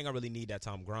 all right, I ain't gonna really need that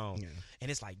till I'm grown. And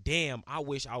it's like, damn, I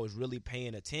wish I was really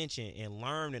paying attention and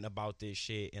learning about this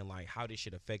shit and like how this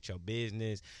shit affect your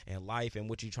business and life and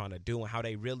what you're trying to do and how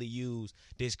they really use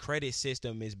this credit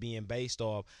system is being based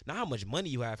off not how much money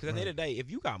you have. Because at the end of the day,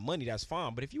 if you got money, that's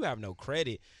fine. But if you have no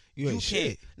credit, you can't.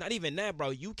 Shit. Not even that, bro.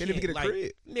 You can't even get a like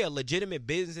credit. Legitimate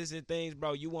businesses and things,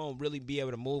 bro. You won't really be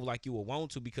able to move like you would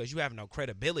want to because you have no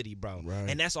credibility, bro. Right.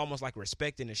 And that's almost like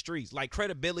respect in the streets. Like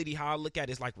credibility, how I look at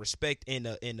it is like respect in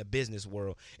the business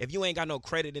world. If you ain't got no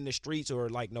credit in the streets or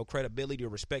like no credibility or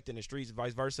respect in the streets,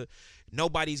 vice versa,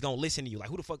 nobody's gonna listen to you. Like,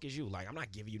 who the fuck is you? Like, I'm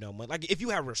not giving you no money. Like, if you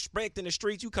have respect in the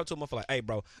streets, you come to a motherfucker like, hey,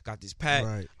 bro, got this pack.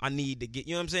 Right. I need to get.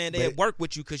 You know what I'm saying? They work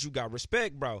with you because you got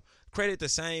respect, bro. Credit the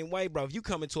same way, bro. If you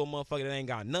come into a motherfucker that ain't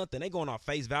got nothing, they going off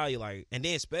face value, like, and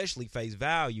then especially face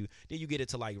value, then you get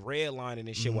into like redlining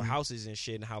and shit with houses and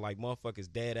shit, and how like motherfuckers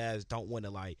dead ass don't want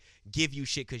to like give you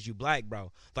shit because you black,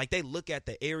 bro. Like they look at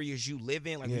the areas you live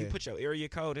in, like when you put your area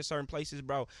code in certain places,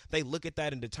 bro, they look at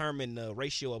that and determine the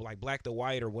ratio of like black to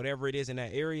white or whatever it is in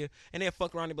that area, and then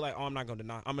fuck around and be like, oh, I'm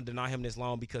gonna deny him this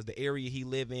loan because the area he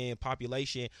live in,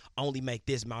 population only make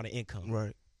this amount of income.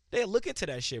 Right. They look into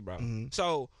that shit, bro.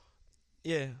 So.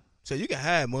 Yeah. So you can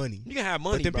have money. You can have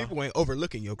money, but then bro. people ain't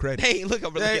overlooking your credit. They ain't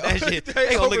overlooking that shit.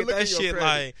 They gonna look at that shit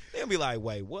like, they'll be like,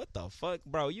 wait, what the fuck,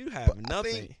 bro? You have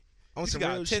nothing. On you some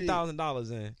got real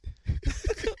 $10,000 in.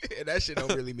 And that shit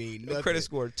don't really mean nothing. Your credit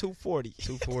score 240.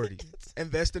 240.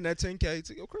 Invest in that $10K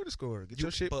to your credit score. Get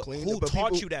your shit clean. Who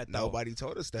taught you that, though? Nobody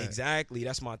taught us that. Exactly.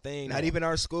 That's my thing. Not even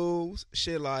our schools.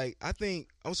 Shit, like, I think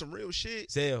on some real shit,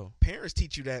 Zell. Parents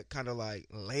teach you that kind of like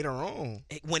later on.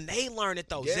 When they learn it,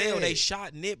 though, Zell, they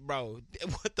shot Nip, bro.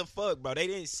 What the fuck, bro?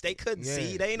 They couldn't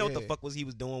see. They didn't know what the fuck he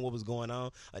was doing, what was going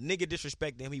on. A nigga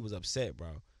disrespected him, he was upset,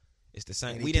 bro. It's the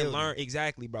same. We didn't learn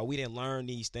exactly, bro. We didn't learn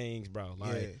these things, bro.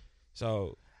 Like,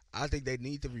 so I think they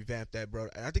need to revamp that, bro.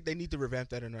 I think they need to revamp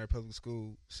that in our public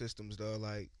school systems, though.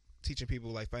 Like teaching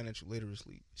people like financial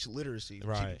literacy,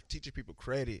 right? Teaching people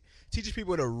credit, teaching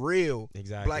people the real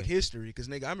Black history. Because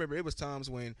nigga, I remember it was times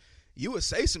when you would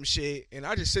say some shit, and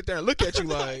I just sit there and look at you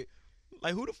like.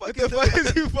 Like, who the fuck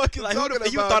is you fucking like, talking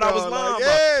about? You thought I was lying, like,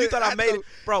 bro. You thought I made it.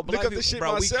 Bro, look up the shit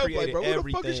bro, myself. We created like, bro,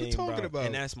 everything, what the fuck is you talking about?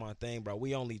 And that's my thing, bro.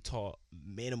 We only taught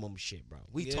minimum shit, bro.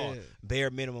 We taught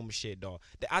bare minimum shit, dog.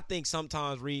 I think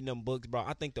sometimes reading them books, bro,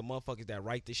 I think the motherfuckers that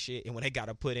write this shit, and when they got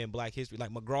to put in Black history,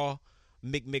 like McGraw.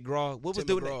 What was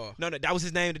doing it? No, that was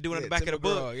his name to do it on the back of the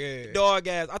book. Yeah. Dog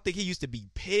ass. I think he used to be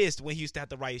pissed when he used to have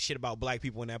to write shit about black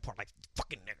people in that part. Like,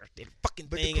 fucking nigga, did fucking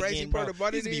but thing the crazy again, part bro.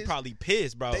 about He used it to be is probably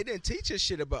pissed, bro. They didn't teach us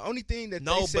shit about. Only thing that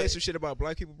they said some shit about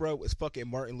black people, bro, was fucking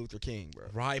Martin Luther King, bro.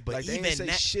 Right, but like, even they didn't say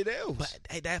that shit else. But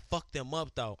hey, that fucked them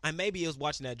up though. And maybe it was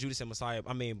watching that Judas and Messiah.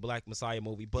 Black Messiah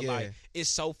movie. But like, it's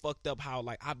so fucked up how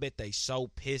like I bet they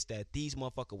so pissed that these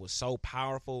motherfuckers was so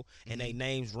powerful and they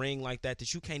names ring like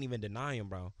that you can't even deny them,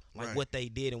 bro. Like what they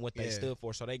did and what they stood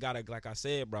for. So they gotta, like I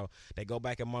said, bro, they go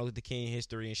back in Martin Luther King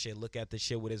history and shit, look at the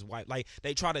shit with his wife. Like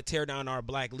they try to tear down our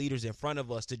black leaders in front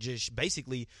of us to just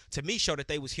basically, to me, show that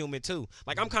they was human too.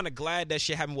 Like I'm kind of glad that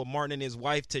shit happened with Martin and his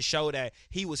wife to show that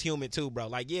he was human too, bro.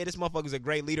 Like, yeah, this motherfucker's a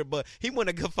great leader, but he wasn't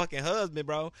a good fucking husband,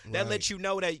 bro. That lets you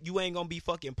know that you ain't gonna be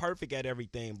fucking perfect at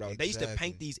everything, bro. They used to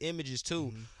paint these images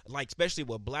too, like especially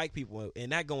with black people,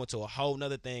 and that go into a whole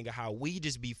nother thing of how we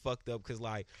just be fucked up because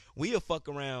like we'll fuck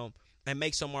around and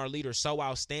make some of our leaders so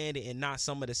outstanding and not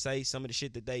some of the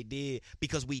shit that they did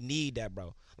because we need that,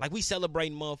 bro. Like we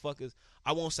celebrating motherfuckers.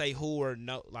 I won't say who or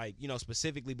no, like, you know,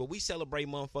 specifically, but we celebrate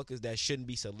motherfuckers that shouldn't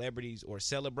be celebrities or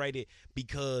celebrated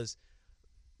because,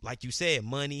 like you said,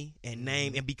 money and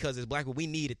name, and because it's black people, we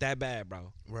need it that bad,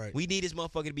 bro. Right. We need this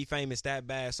motherfucker to be famous that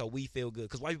bad so we feel good.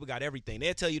 Because white people got everything.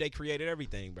 They'll tell you they created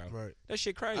everything, bro. Right. That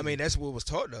shit crazy. I mean, that's what was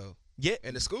taught, though. Yeah.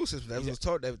 In the school system, that was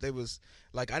taught that they was,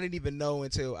 like, I didn't even know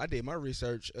until I did my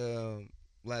research.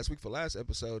 last week for last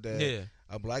episode that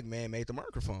a black man made the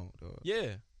microphone. Dog.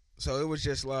 Yeah. So it was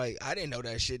just like I didn't know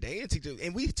that shit. They didn't teach it,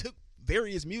 and we took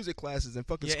various music classes in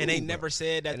fucking school. And they never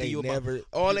said that to you never, about.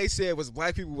 All they said was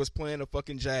black people was playing the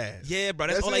fucking jazz. Yeah, bro.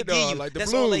 That's all they give you. Like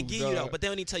that's blues, all they give dog. you, though. But they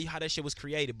don't even tell you how that shit was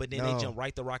created. But then they jump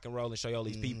right to rock and roll and show you all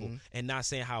these people, and not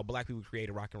saying how black people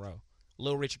created rock and roll.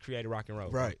 Little Richard created rock and roll.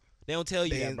 Right. Bro. They don't tell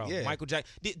you that, bro. Yeah. Michael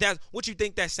Jackson. That's what you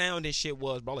think that sound and shit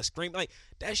was, bro. Like scream, like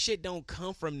that shit don't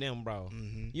come from them, bro.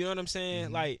 You know what I'm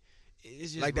saying? Like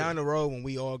it's just like down the road when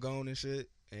we all gone and shit,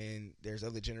 and there's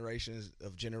other generations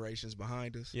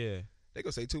behind us. Yeah. They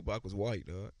gonna say Tupac was white,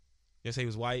 dog. You say he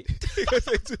was white? They gonna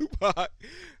say Tupac.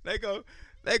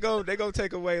 They go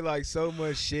take away like so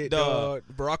much shit, dog.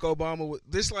 Barack Obama was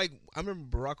this like I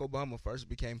remember Barack Obama first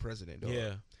became president, dog.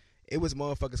 Yeah. It was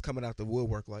motherfuckers coming out the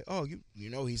woodwork like, oh, you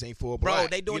know he's ain't full bro. black.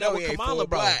 They doing that with Kamala,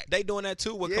 bro. Black. They doing that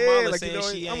too with Kamala like, saying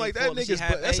she ain't. I'm like full, that nigga's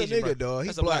that's Asian, a nigga, bro. dog.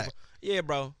 He's That's black. Yeah,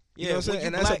 bro. Yeah, you know what I'm saying?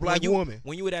 And that's a black woman.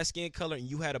 When you were that skin color and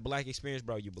you had a black experience,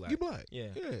 bro, you black. You black. Yeah.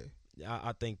 Yeah.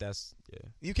 I think that's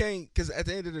You can't, because at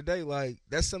the end of the day, like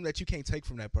that's something that you can't take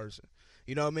from that person.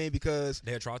 You know what I mean? Because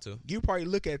they'll try to. You probably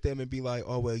look at them and be like,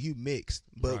 "Oh well, you mixed,"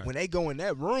 but when they go in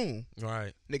that room,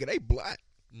 right, nigga, they black.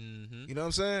 You know what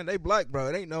I'm saying? They black, bro.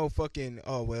 It ain't no fucking.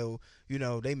 Oh well, you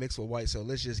know they mix with white, so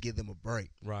let's just give them a break.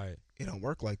 Right. It don't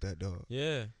work like that, dog.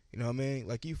 Yeah. You know what I mean?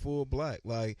 Like you full black.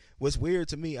 Like what's weird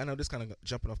to me, I know this kind of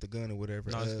jumping off the gun or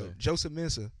whatever. No, Joseph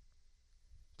Mensah,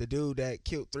 the dude that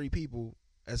killed 3 people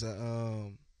as a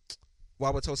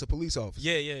Wauwatosa police officer.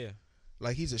 Yeah.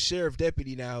 Like he's a sheriff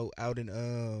deputy now out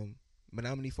in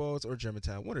Menominee Falls or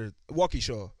Germantown. What are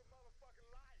Waukesha?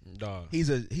 Dog. He's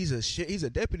a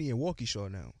deputy in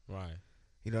Waukesha now. Right.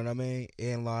 You know what I mean?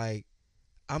 And like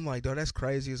I'm like, dog, that's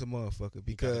crazy as a motherfucker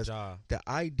because the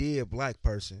ideal black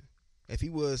person, if he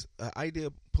was an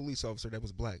ideal police officer that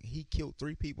was black, he killed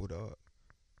 3 people, dog.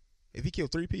 If he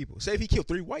killed 3 people, say if he killed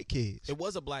 3 white kids. It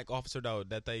was a black officer though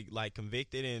that they like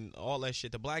convicted and all that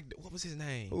shit. The black, what was his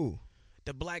name? Who?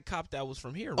 The black cop that was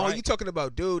from here, right? Oh, you talking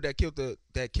about dude that killed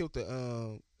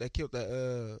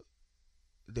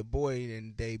the boy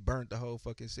and they burnt the whole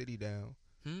fucking city down.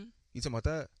 You talking about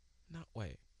that? No,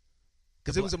 wait.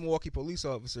 Because it was a Milwaukee police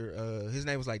officer. His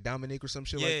name was like Dominique or some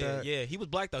shit like that. Yeah, he was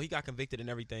black though. He got convicted and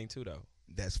everything too though.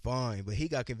 That's fine, but he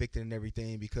got convicted and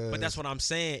everything because. But that's what I'm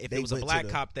saying. If it was a black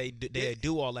cop, they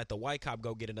do all that. The white cop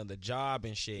go get another job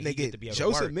and shit. He get to be able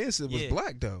Joseph to work. Mensah was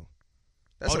black though.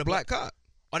 That's a black cop.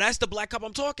 Oh, that's the black cop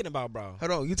I'm talking about, bro.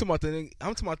 Hold on, you talking about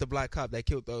I'm talking about the black cop that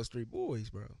killed those 3 boys,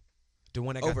 bro. The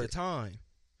one that over time.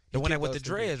 The one that with the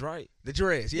dreads, right? The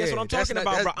dreads, yeah. That's what I'm talking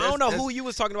about, bro. I don't know who you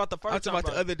was talking about the first time. I'm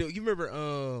talking about the other dude. You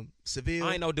remember Seville?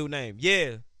 I ain't no dude name.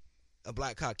 Yeah. A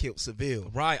black cop killed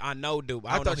Seville. Right, I know, dude.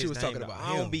 I thought you was talking about him.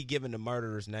 I don't be giving the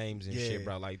murderers names and shit,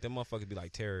 bro. Like, them motherfuckers be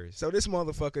like terrorists. So this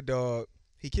motherfucker, dog,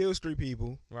 he kills 3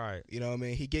 people. Right. You know what I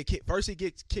mean? He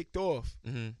gets kicked off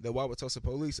the Wauwatosa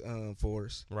police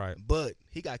force. Right. But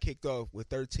he got kicked off with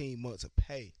 13 months of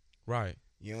pay. Right.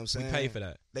 You know what I'm saying? We paid for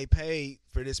that. They paid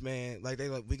for this man. Like,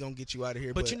 we gonna get you out of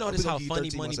here. But you notice how funny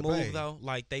money move, though?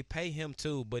 Like, they pay him,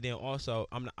 too. But then also,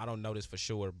 I don't know this for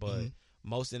sure, but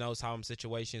most of those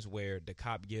situations where the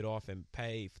cop get off and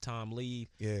pay for time leave,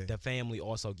 the family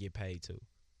also get paid, too.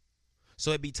 So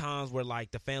it'd be times where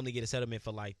like the family get a settlement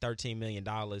for like $13 million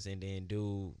and then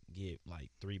dude get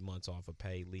like 3 months off of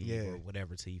pay leave or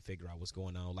whatever till he figure out what's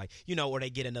going on. Like, you know, or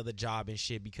they get another job and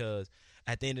shit because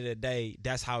at the end of the day,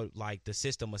 that's how like the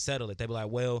system will settle it. They be like,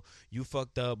 well, you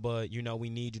fucked up, but you know, we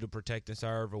need you to protect and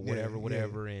serve or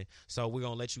whatever. And so we're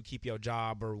going to let you keep your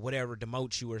job or whatever,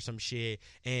 demote you or some shit.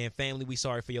 And family, we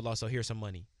sorry for your loss. So here's some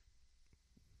money.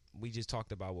 We just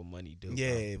talked about what money do.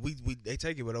 Yeah, they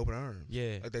take it with open arms.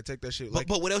 Yeah, like they take that shit. But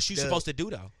what else you supposed to do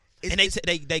though? And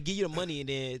they give you the money and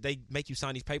then they make you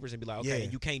sign these papers and be like, okay,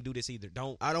 you can't do this either.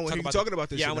 I don't want you talking about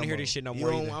this. Yeah, shit I want to hear this shit no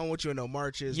more. I don't want you in no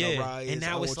marches, no riots. And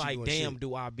now it's like, damn,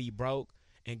 do I be broke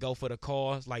and go for the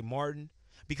cause like Martin?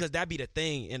 Because that be the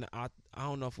thing. And I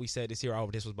don't know if we said this here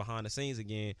or this was behind the scenes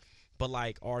again, but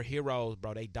like our heroes,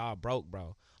 bro, they died broke,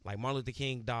 bro. Like Martin Luther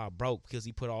King died broke because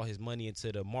he put all his money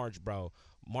into the march, bro.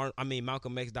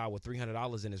 Malcolm X died with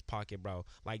 $300 in his pocket, bro.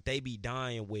 Like, they be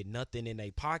dying with nothing in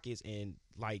their pockets, and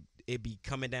like it be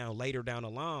coming down later down the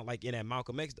line. Like in that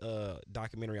Malcolm X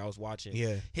documentary I was watching,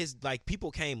 his like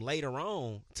people came later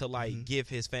on to like give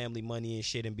his family money and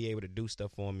shit and be able to do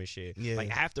stuff for him and shit. Like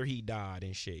after he died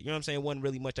and shit. You know what I'm saying? It wasn't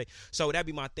really much. So that'd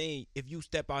be my thing. If you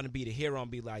step out and be the hero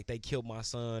and be like, they killed my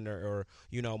son or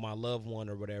you know, my loved one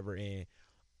or whatever, and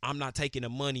I'm not taking the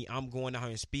money, I'm going out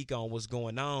here and speak on what's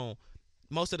going on.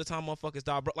 most of the time motherfuckers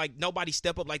die, bro. Like nobody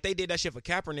step up. Like they did that shit for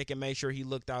Kaepernick and made sure he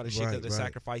looked out and shit because the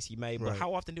sacrifice he made. But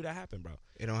how often do that happen, bro?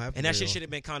 It don't happen. And that shit should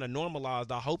have been kind of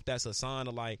normalized. I hope that's a sign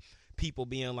of like people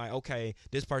being like, okay,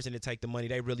 this person to take the money,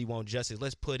 they really want justice.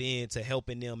 Let's put into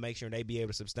helping them make sure they be able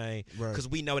to sustain because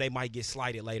we know they might get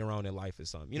slighted later on in life or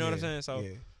something. You know what I'm saying? So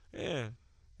yeah,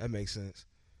 that makes sense.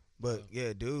 But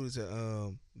yeah, dude's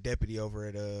a deputy over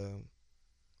at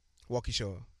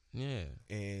Waukesha. Yeah.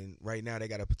 And right now they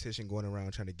got a petition going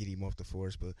around trying to get him off the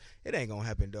force, but it ain't gonna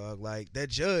happen, dog. Like that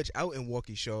judge out in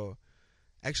Waukesha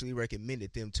actually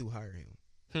recommended them to hire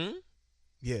him.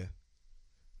 Yeah.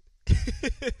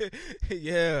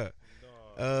 Yeah.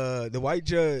 The white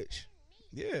judge.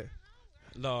 Yeah.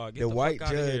 Dog, the white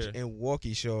judge in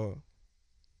Waukesha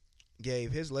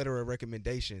gave his letter of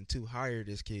recommendation to hire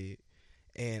this kid.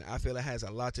 And I feel it has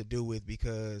a lot to do with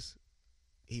because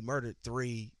he murdered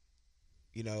 3,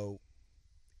 he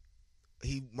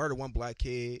murdered 1 black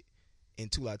kid and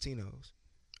 2 Latinos.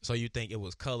 So you think it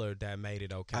was color that made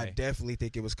it okay? I definitely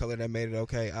think it was color that made it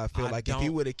okay. I feel like if he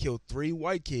would have killed 3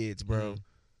 white kids, bro,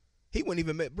 he wouldn't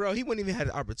even had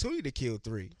the opportunity to kill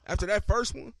 3. After that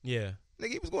first one, nigga,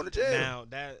 he was going to jail.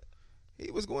 Now he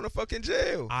was going to fucking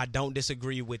jail. I don't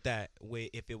disagree with that.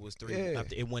 If it was 3,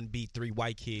 it wouldn't be 3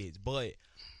 white kids. But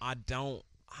I don't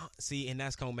see, and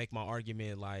that's gonna make my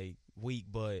argument like weak.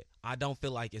 But I don't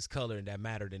feel like it's color that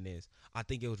mattered in this. I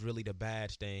think it was really the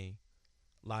badge thing.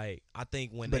 Like I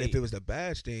think if it was the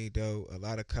badge thing though, a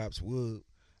lot of cops would.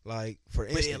 Like for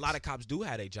instance, a lot of cops do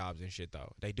have their jobs and shit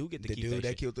though. They do get to keep the dude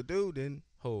that killed the dude. Then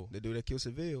who? The dude that killed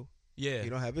Seville. Yeah, he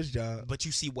don't have his job. But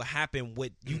you see what happened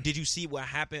with you. Did you see what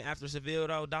happened after Seville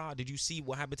though, dog? Did you see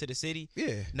what happened to the city?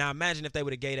 Yeah. Now imagine if they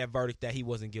would have gave that verdict that he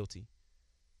wasn't guilty.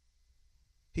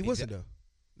 He wasn't though.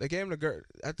 They gave him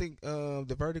I think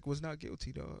the verdict was not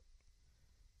guilty, dog.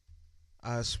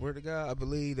 I swear to God, I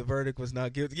believe the verdict was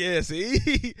not guilty. Yeah,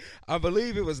 see, I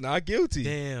believe it was not guilty.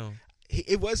 Damn,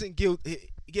 it wasn't guilty.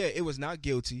 Yeah, it was not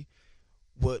guilty.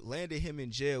 What landed him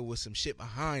in jail was some shit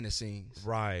behind the scenes.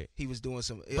 Right. He was doing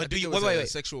some. But do you wait,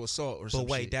 sexual assault or something?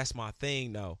 But wait, that's my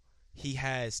thing though. He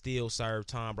had still served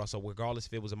time, bro. So regardless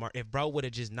if it was if bro would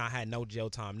have just not had no jail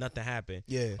time, nothing happened.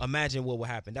 Yeah. Imagine what would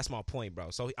happen. That's my point, bro.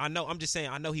 So I'm just saying,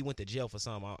 I know he went to jail for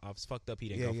something. I was fucked up. He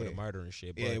didn't go for the murder and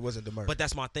shit. But, it wasn't the murder. But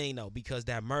that's my thing though, because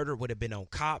that murder would have been on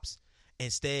cops.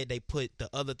 Instead, they put the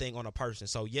other thing on a person.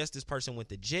 So yes, this person went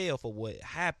to jail for what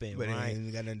happened, but right?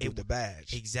 It got nothing to do with the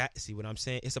badge. Exactly. See what I'm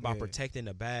saying? It's about protecting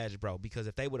the badge, bro. Because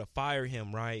if they would have fired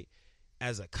him, right,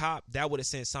 as a cop, that would have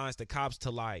sent signs to cops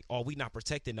to like, oh, we not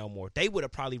protected no more. They would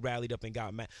have probably rallied up and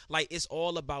got mad. Like, it's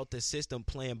all about the system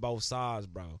playing both sides,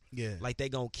 bro. Yeah. Like, they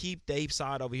gonna keep their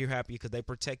side over here happy because they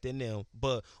protecting them,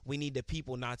 but we need the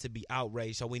people not to be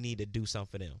outraged, so we need to do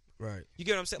something for them. Right. You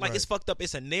get what I'm saying? Like, it's fucked up.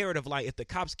 It's a narrative. Like, if the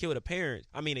cops killed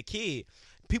a kid,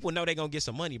 people know they gonna get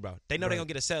some money, bro. They know they gonna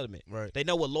get a settlement. Right. They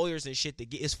know what lawyers and shit to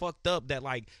get. It's fucked up that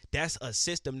like that's a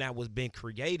system that was been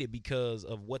created because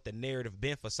of what the narrative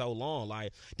been for so long.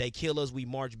 Like they kill us, we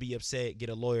march, be upset, get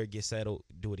a lawyer, get settled,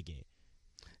 do it again.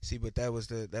 See, but that was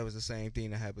the same thing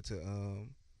that happened to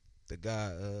the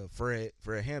guy Fred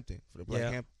Hampton for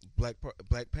the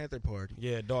Black Panther Party.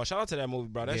 Yeah, dog. Shout out to that movie,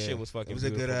 bro. That shit was fucking. It was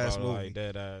a good ass movie. Like,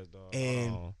 that ass, dog.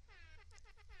 And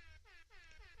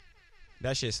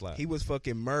that shit slapped. He was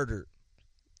fucking murdered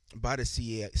by the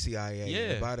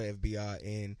CIA, by the FBI,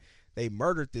 and they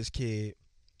murdered this kid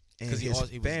and his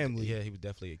family. He was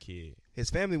definitely a kid. His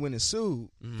family went and sued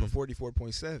for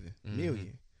 $44.7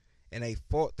 million, and they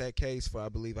fought that case for I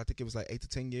think it was like 8 to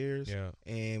 10 years. Yeah,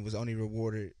 and was only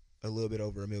rewarded a little bit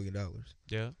over $1 million.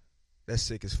 Yeah. That's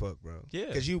sick as fuck, bro. Yeah,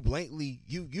 because you blankly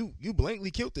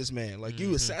killed this man, like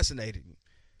you assassinated him.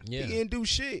 Yeah, he didn't do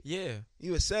shit. Yeah,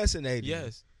 you assassinated him.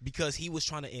 Yes, because he was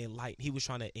trying to enlighten. He was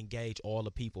trying to engage all the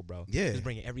people, bro. Yeah, he was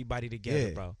bringing everybody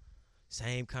together, bro.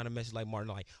 Same kind of message like Martin,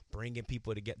 like bringing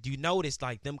people together. Do you notice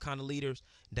like them kind of leaders?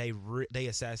 They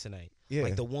assassinate. Yeah,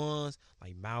 like the ones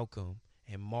like Malcolm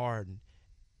and Martin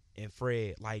and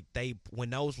Fred, like when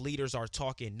those leaders are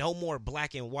talking, no more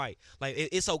black and white. Like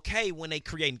it's okay when they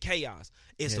creating chaos.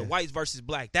 It's the whites versus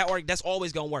black. That's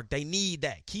always gonna work. They need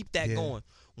that. Keep that going.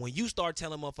 When you start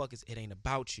telling motherfuckers it ain't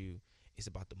about you, it's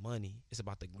about the money, it's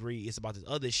about the greed, it's about this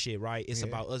other shit, right? It's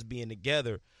about us being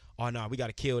together. Oh no, we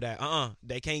gotta kill that.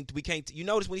 We can't. You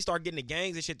notice when you start getting the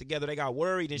gangs and shit together, they got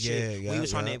worried and shit. When you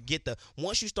was trying to get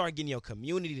once you start getting your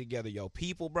community together, your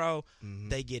people, bro,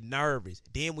 they get nervous.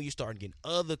 Then when you start getting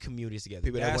other communities together,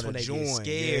 people that's when they get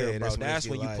scared, bro. That's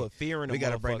when you put fear in them. We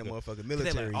gotta bring the motherfucking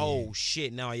military. Like, oh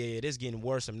shit, now this getting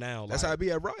worse now. That's how it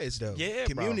be at riots though. Yeah,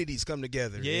 communities come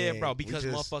together. Yeah, bro, because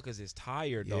motherfuckers is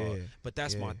tired, dog. But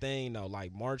that's my thing though.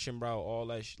 Like marching, bro, all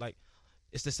that like.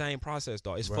 It's the same process,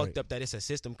 dog. It's fucked up that it's a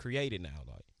system created now,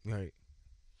 like. Right.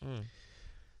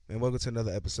 Man, welcome to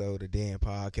another episode of Dan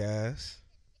Podcast.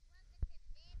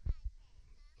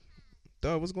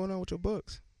 Dog, what's going on with your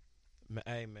Bucks?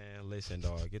 Hey, man, listen,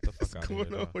 dog. Get the fuck out of here, What's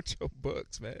going on with your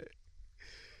Bucks, man?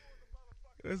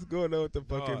 What's going on with the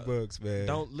fucking Bucks, man?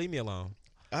 Don't leave me alone.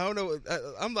 I don't know.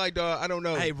 I'm like, dog, I don't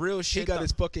know. Hey, real shit. He got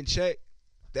his fucking check.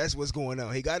 That's what's going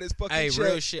on. He got his fucking check. Hey,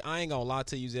 real shit. I ain't gonna lie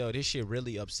to you, Zell. This shit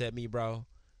really upset me, bro,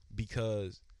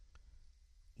 because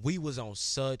we was on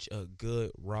such a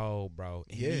good roll, bro.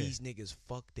 And these niggas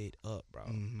fucked it up, bro.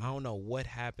 I don't know what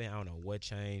happened. I don't know what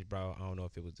changed, bro. I don't know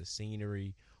if it was the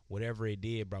scenery, whatever it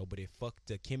did, bro. But it fucked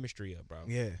the chemistry up, bro.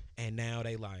 Yeah. And now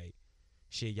they like,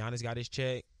 shit, Giannis got his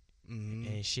check.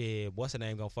 And shit, what's the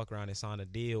name gonna fuck around and sign a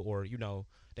deal? Or, you know,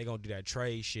 they gonna do that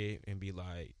trade shit and be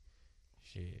like,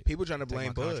 shit. People trying to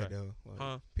blame Bud, though.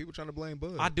 Like, people trying to blame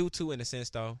Bud. I do, too, in a sense,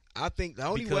 though. I think the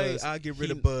only way I get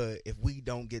rid of Bud if we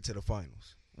don't get to the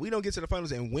finals. We don't get to the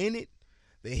finals and win it,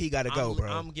 then he got to go, bro.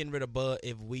 I'm getting rid of Bud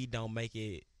if we don't make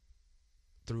it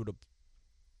through the.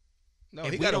 No,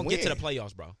 if he we don't get to the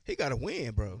playoffs, bro. He got to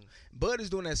win, bro. Bud is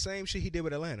doing that same shit he did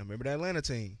with Atlanta. Remember the Atlanta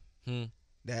team?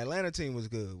 The Atlanta team was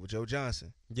good with Joe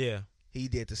Johnson. Yeah. He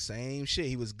did the same shit.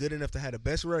 He was good enough to have the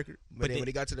best record, but then when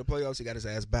he got to the playoffs, he got his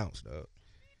ass bounced, dog.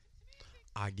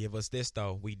 I give us this,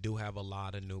 though. We do have a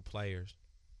lot of new players.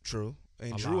 True.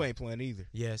 And Drew ain't playing either.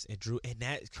 Yes, and Drew, and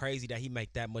that's crazy that he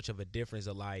make that much of a difference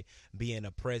of like being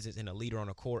a presence and a leader on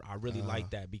the court. I really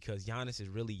like that because Giannis is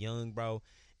really young, bro,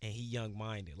 and he young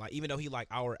minded. Like even though he like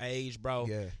our age, bro,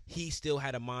 he still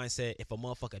had a mindset. If a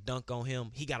motherfucker dunk on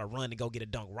him, he got to run to go get a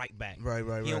dunk right back.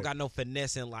 Right. He don't got no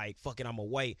finesse and like fucking I'ma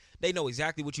wait. They know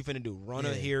exactly what you finna do. Run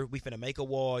up here, we finna make a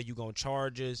wall. You gonna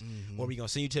charge us, or we gonna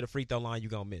send you to the free throw line. You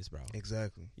gonna miss, bro.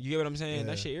 Exactly. You get what I'm saying?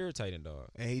 That shit irritating, dog.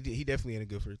 And he definitely ain't a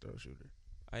good free throw shooter.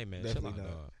 Hey man, definitely chill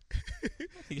out, dog.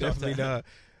 Definitely not.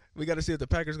 We got to see if the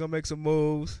Packers gonna make some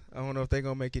moves. I don't know if they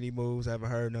gonna make any moves. I haven't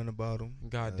heard none about them.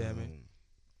 God damn it.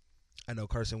 I know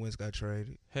Carson Wentz got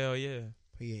traded. Hell yeah.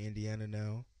 He in Indiana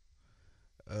now.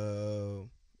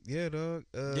 Yeah, dog.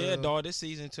 Yeah, dog. This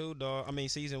season 2, dog. I mean,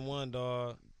 season 1,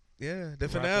 dog. Yeah, the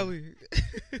finale.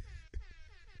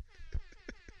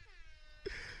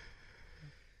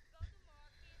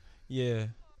 Yeah,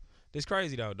 this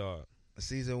crazy though, dog.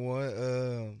 Season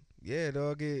 1, yeah,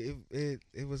 dog.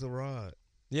 It was a ride.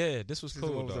 Yeah, this was Season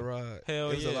cool. 1 was a ride.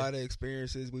 Hell it was yeah. a lot of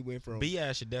experiences. We went from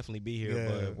B-Ash should definitely be here,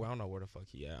 but I don't know where the fuck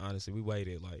he at. Honestly, we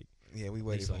waited like we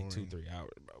waited like 2-3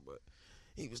 hours, bro. But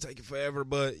he was taking forever.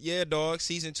 But yeah, dog.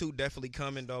 Season 2 definitely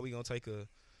coming, dog. We gonna take a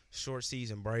short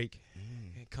season break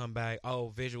and come back.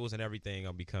 Oh, visuals and everything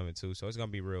gonna be coming too. So it's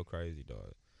gonna be real crazy,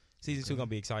 dog. Season 2 gonna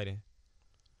be exciting.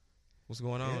 What's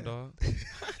going on, dog?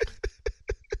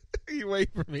 You wait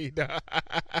for me, dog.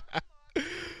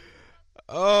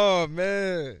 Oh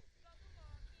man,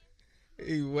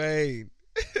 he wait.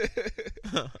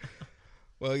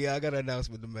 Well, yeah, I got an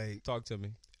announcement to make. Talk to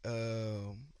me.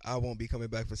 I won't be coming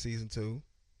back for season 2.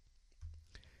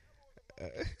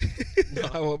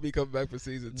 I won't be coming back for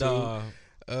season 2.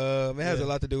 It has a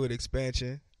lot to do with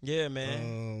expansion. Yeah,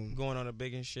 man. Going on a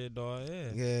big and shit, dog.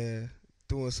 Yeah,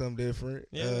 doing something different.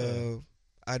 Yeah.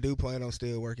 I do plan on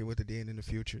still working with the Den in the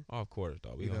future. Oh, of course,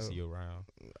 dog. We gonna see you around.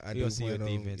 I do gonna see your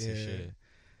defense and shit.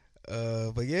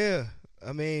 But yeah,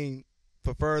 I mean,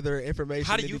 for further information,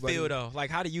 how do you feel though? Like,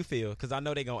 how do you feel? Because I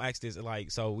know they gonna ask this. Like,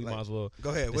 so we might as well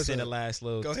go ahead. What's in the last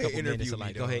little couple minutes?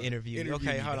 Like, go ahead, interview.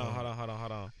 Okay, hold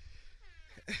on.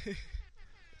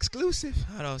 Exclusive.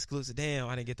 Hold on, exclusive. Damn,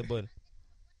 I didn't get the button.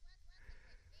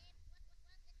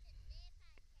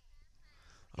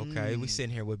 Okay, we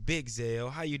sitting here with Big Zell.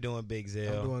 How you doing, Big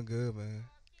Zell? I'm doing good, man.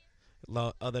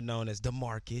 Other known as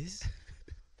DeMarcus.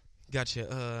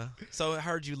 Gotcha. So I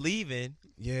heard you leaving.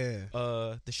 Yeah.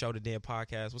 The Show the Den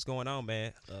podcast. What's going on,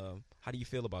 man? How do you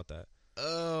feel about that?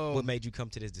 What made you come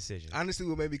to this decision? Honestly,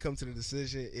 what made me come to the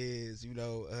decision is,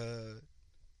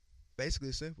 basically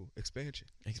it's simple. Expansion.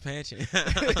 Expansion.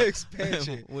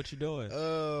 What you doing?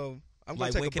 I'm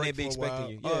gonna take when a break can they be for a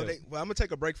expecting while. you? Yeah. I'm gonna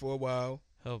take a break for a while.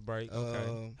 Health break.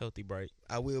 Okay. Healthy break.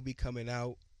 I will be coming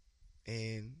out,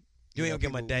 and you ain't gonna give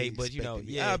him a date, but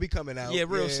I'll be coming out. Yeah,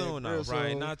 real soon, though.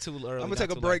 Right, not too early. I'm gonna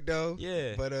take a break though.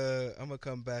 Yeah, but I'm gonna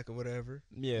come back or whatever.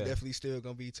 Yeah, definitely still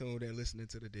gonna be tuned and listening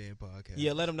to the Den podcast.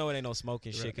 Yeah, let them know it ain't no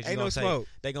smoking shit. Cause ain't no smoke.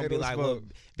 They gonna be like, well,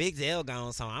 Big Zell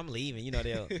gone, so I'm leaving. You know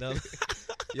they'll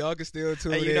y'all can still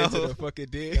tune in to the fucking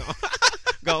Den.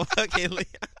 Go fucking leave.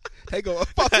 They go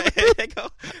follow. They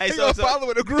go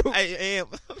follow the group. Hey,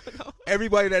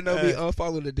 everybody that know me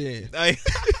unfollow the Den.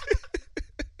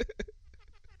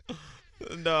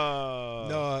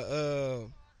 No.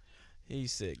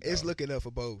 He's sick. It's looking up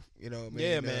for both. You know what I mean?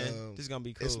 Yeah, man. This is gonna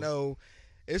be cool.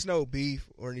 It's no beef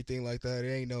or anything like that. It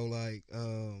ain't no like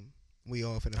we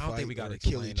off in a fight. I don't think we gotta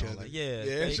kill each other. Like,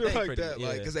 shit like that. Yeah.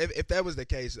 Like, because if that was the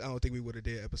case, I don't think we would have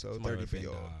did episode 30 for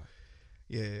y'all.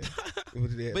 Yeah,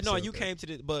 but no, you came to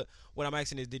the. But what I'm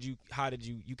asking is, how did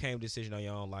you came to the decision on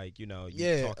your own? Like, you know,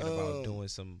 you talking about doing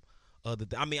some other.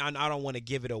 I mean, I don't want to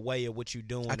give it away of what you're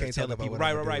doing. I can't tell people.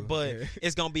 Right. But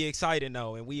it's gonna be exciting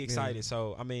though, and we excited. Yeah.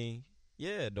 So I mean,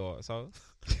 yeah, dog. So.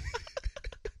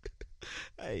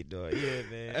 Hey, dog. Yeah,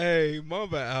 man. Hey,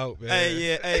 Mamba out, man.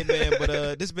 Hey, man.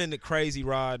 But this been the crazy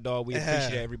ride, dog. We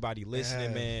appreciate everybody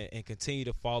listening, man, and continue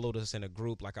to follow us in a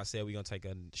group. Like I said, we're gonna take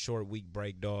a short week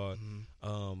break, dog.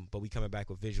 Mm-hmm. But we coming back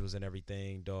with visuals and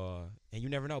everything, dog. And you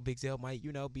never know, Big Zell might,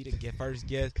 be the first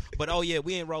guest. But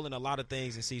we enrolling a lot of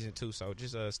things in season 2, so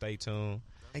just stay tuned.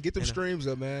 And get them streams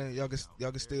up, man. Y'all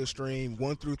can still stream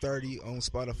 1 through 30 on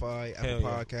Spotify, Apple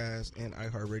Podcasts, and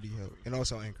iHeartRadio, and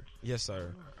also Anchor. Yes,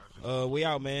 sir. We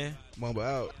out, man. Mamba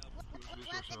out.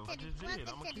 Welcome to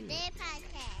the Damn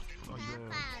Podcast.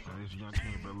 It's Young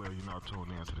King Bel-Air. You're not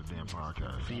tuned in to the Damn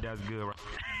Podcast. See, that's good.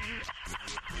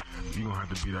 You're going to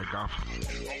have to be that guy for me.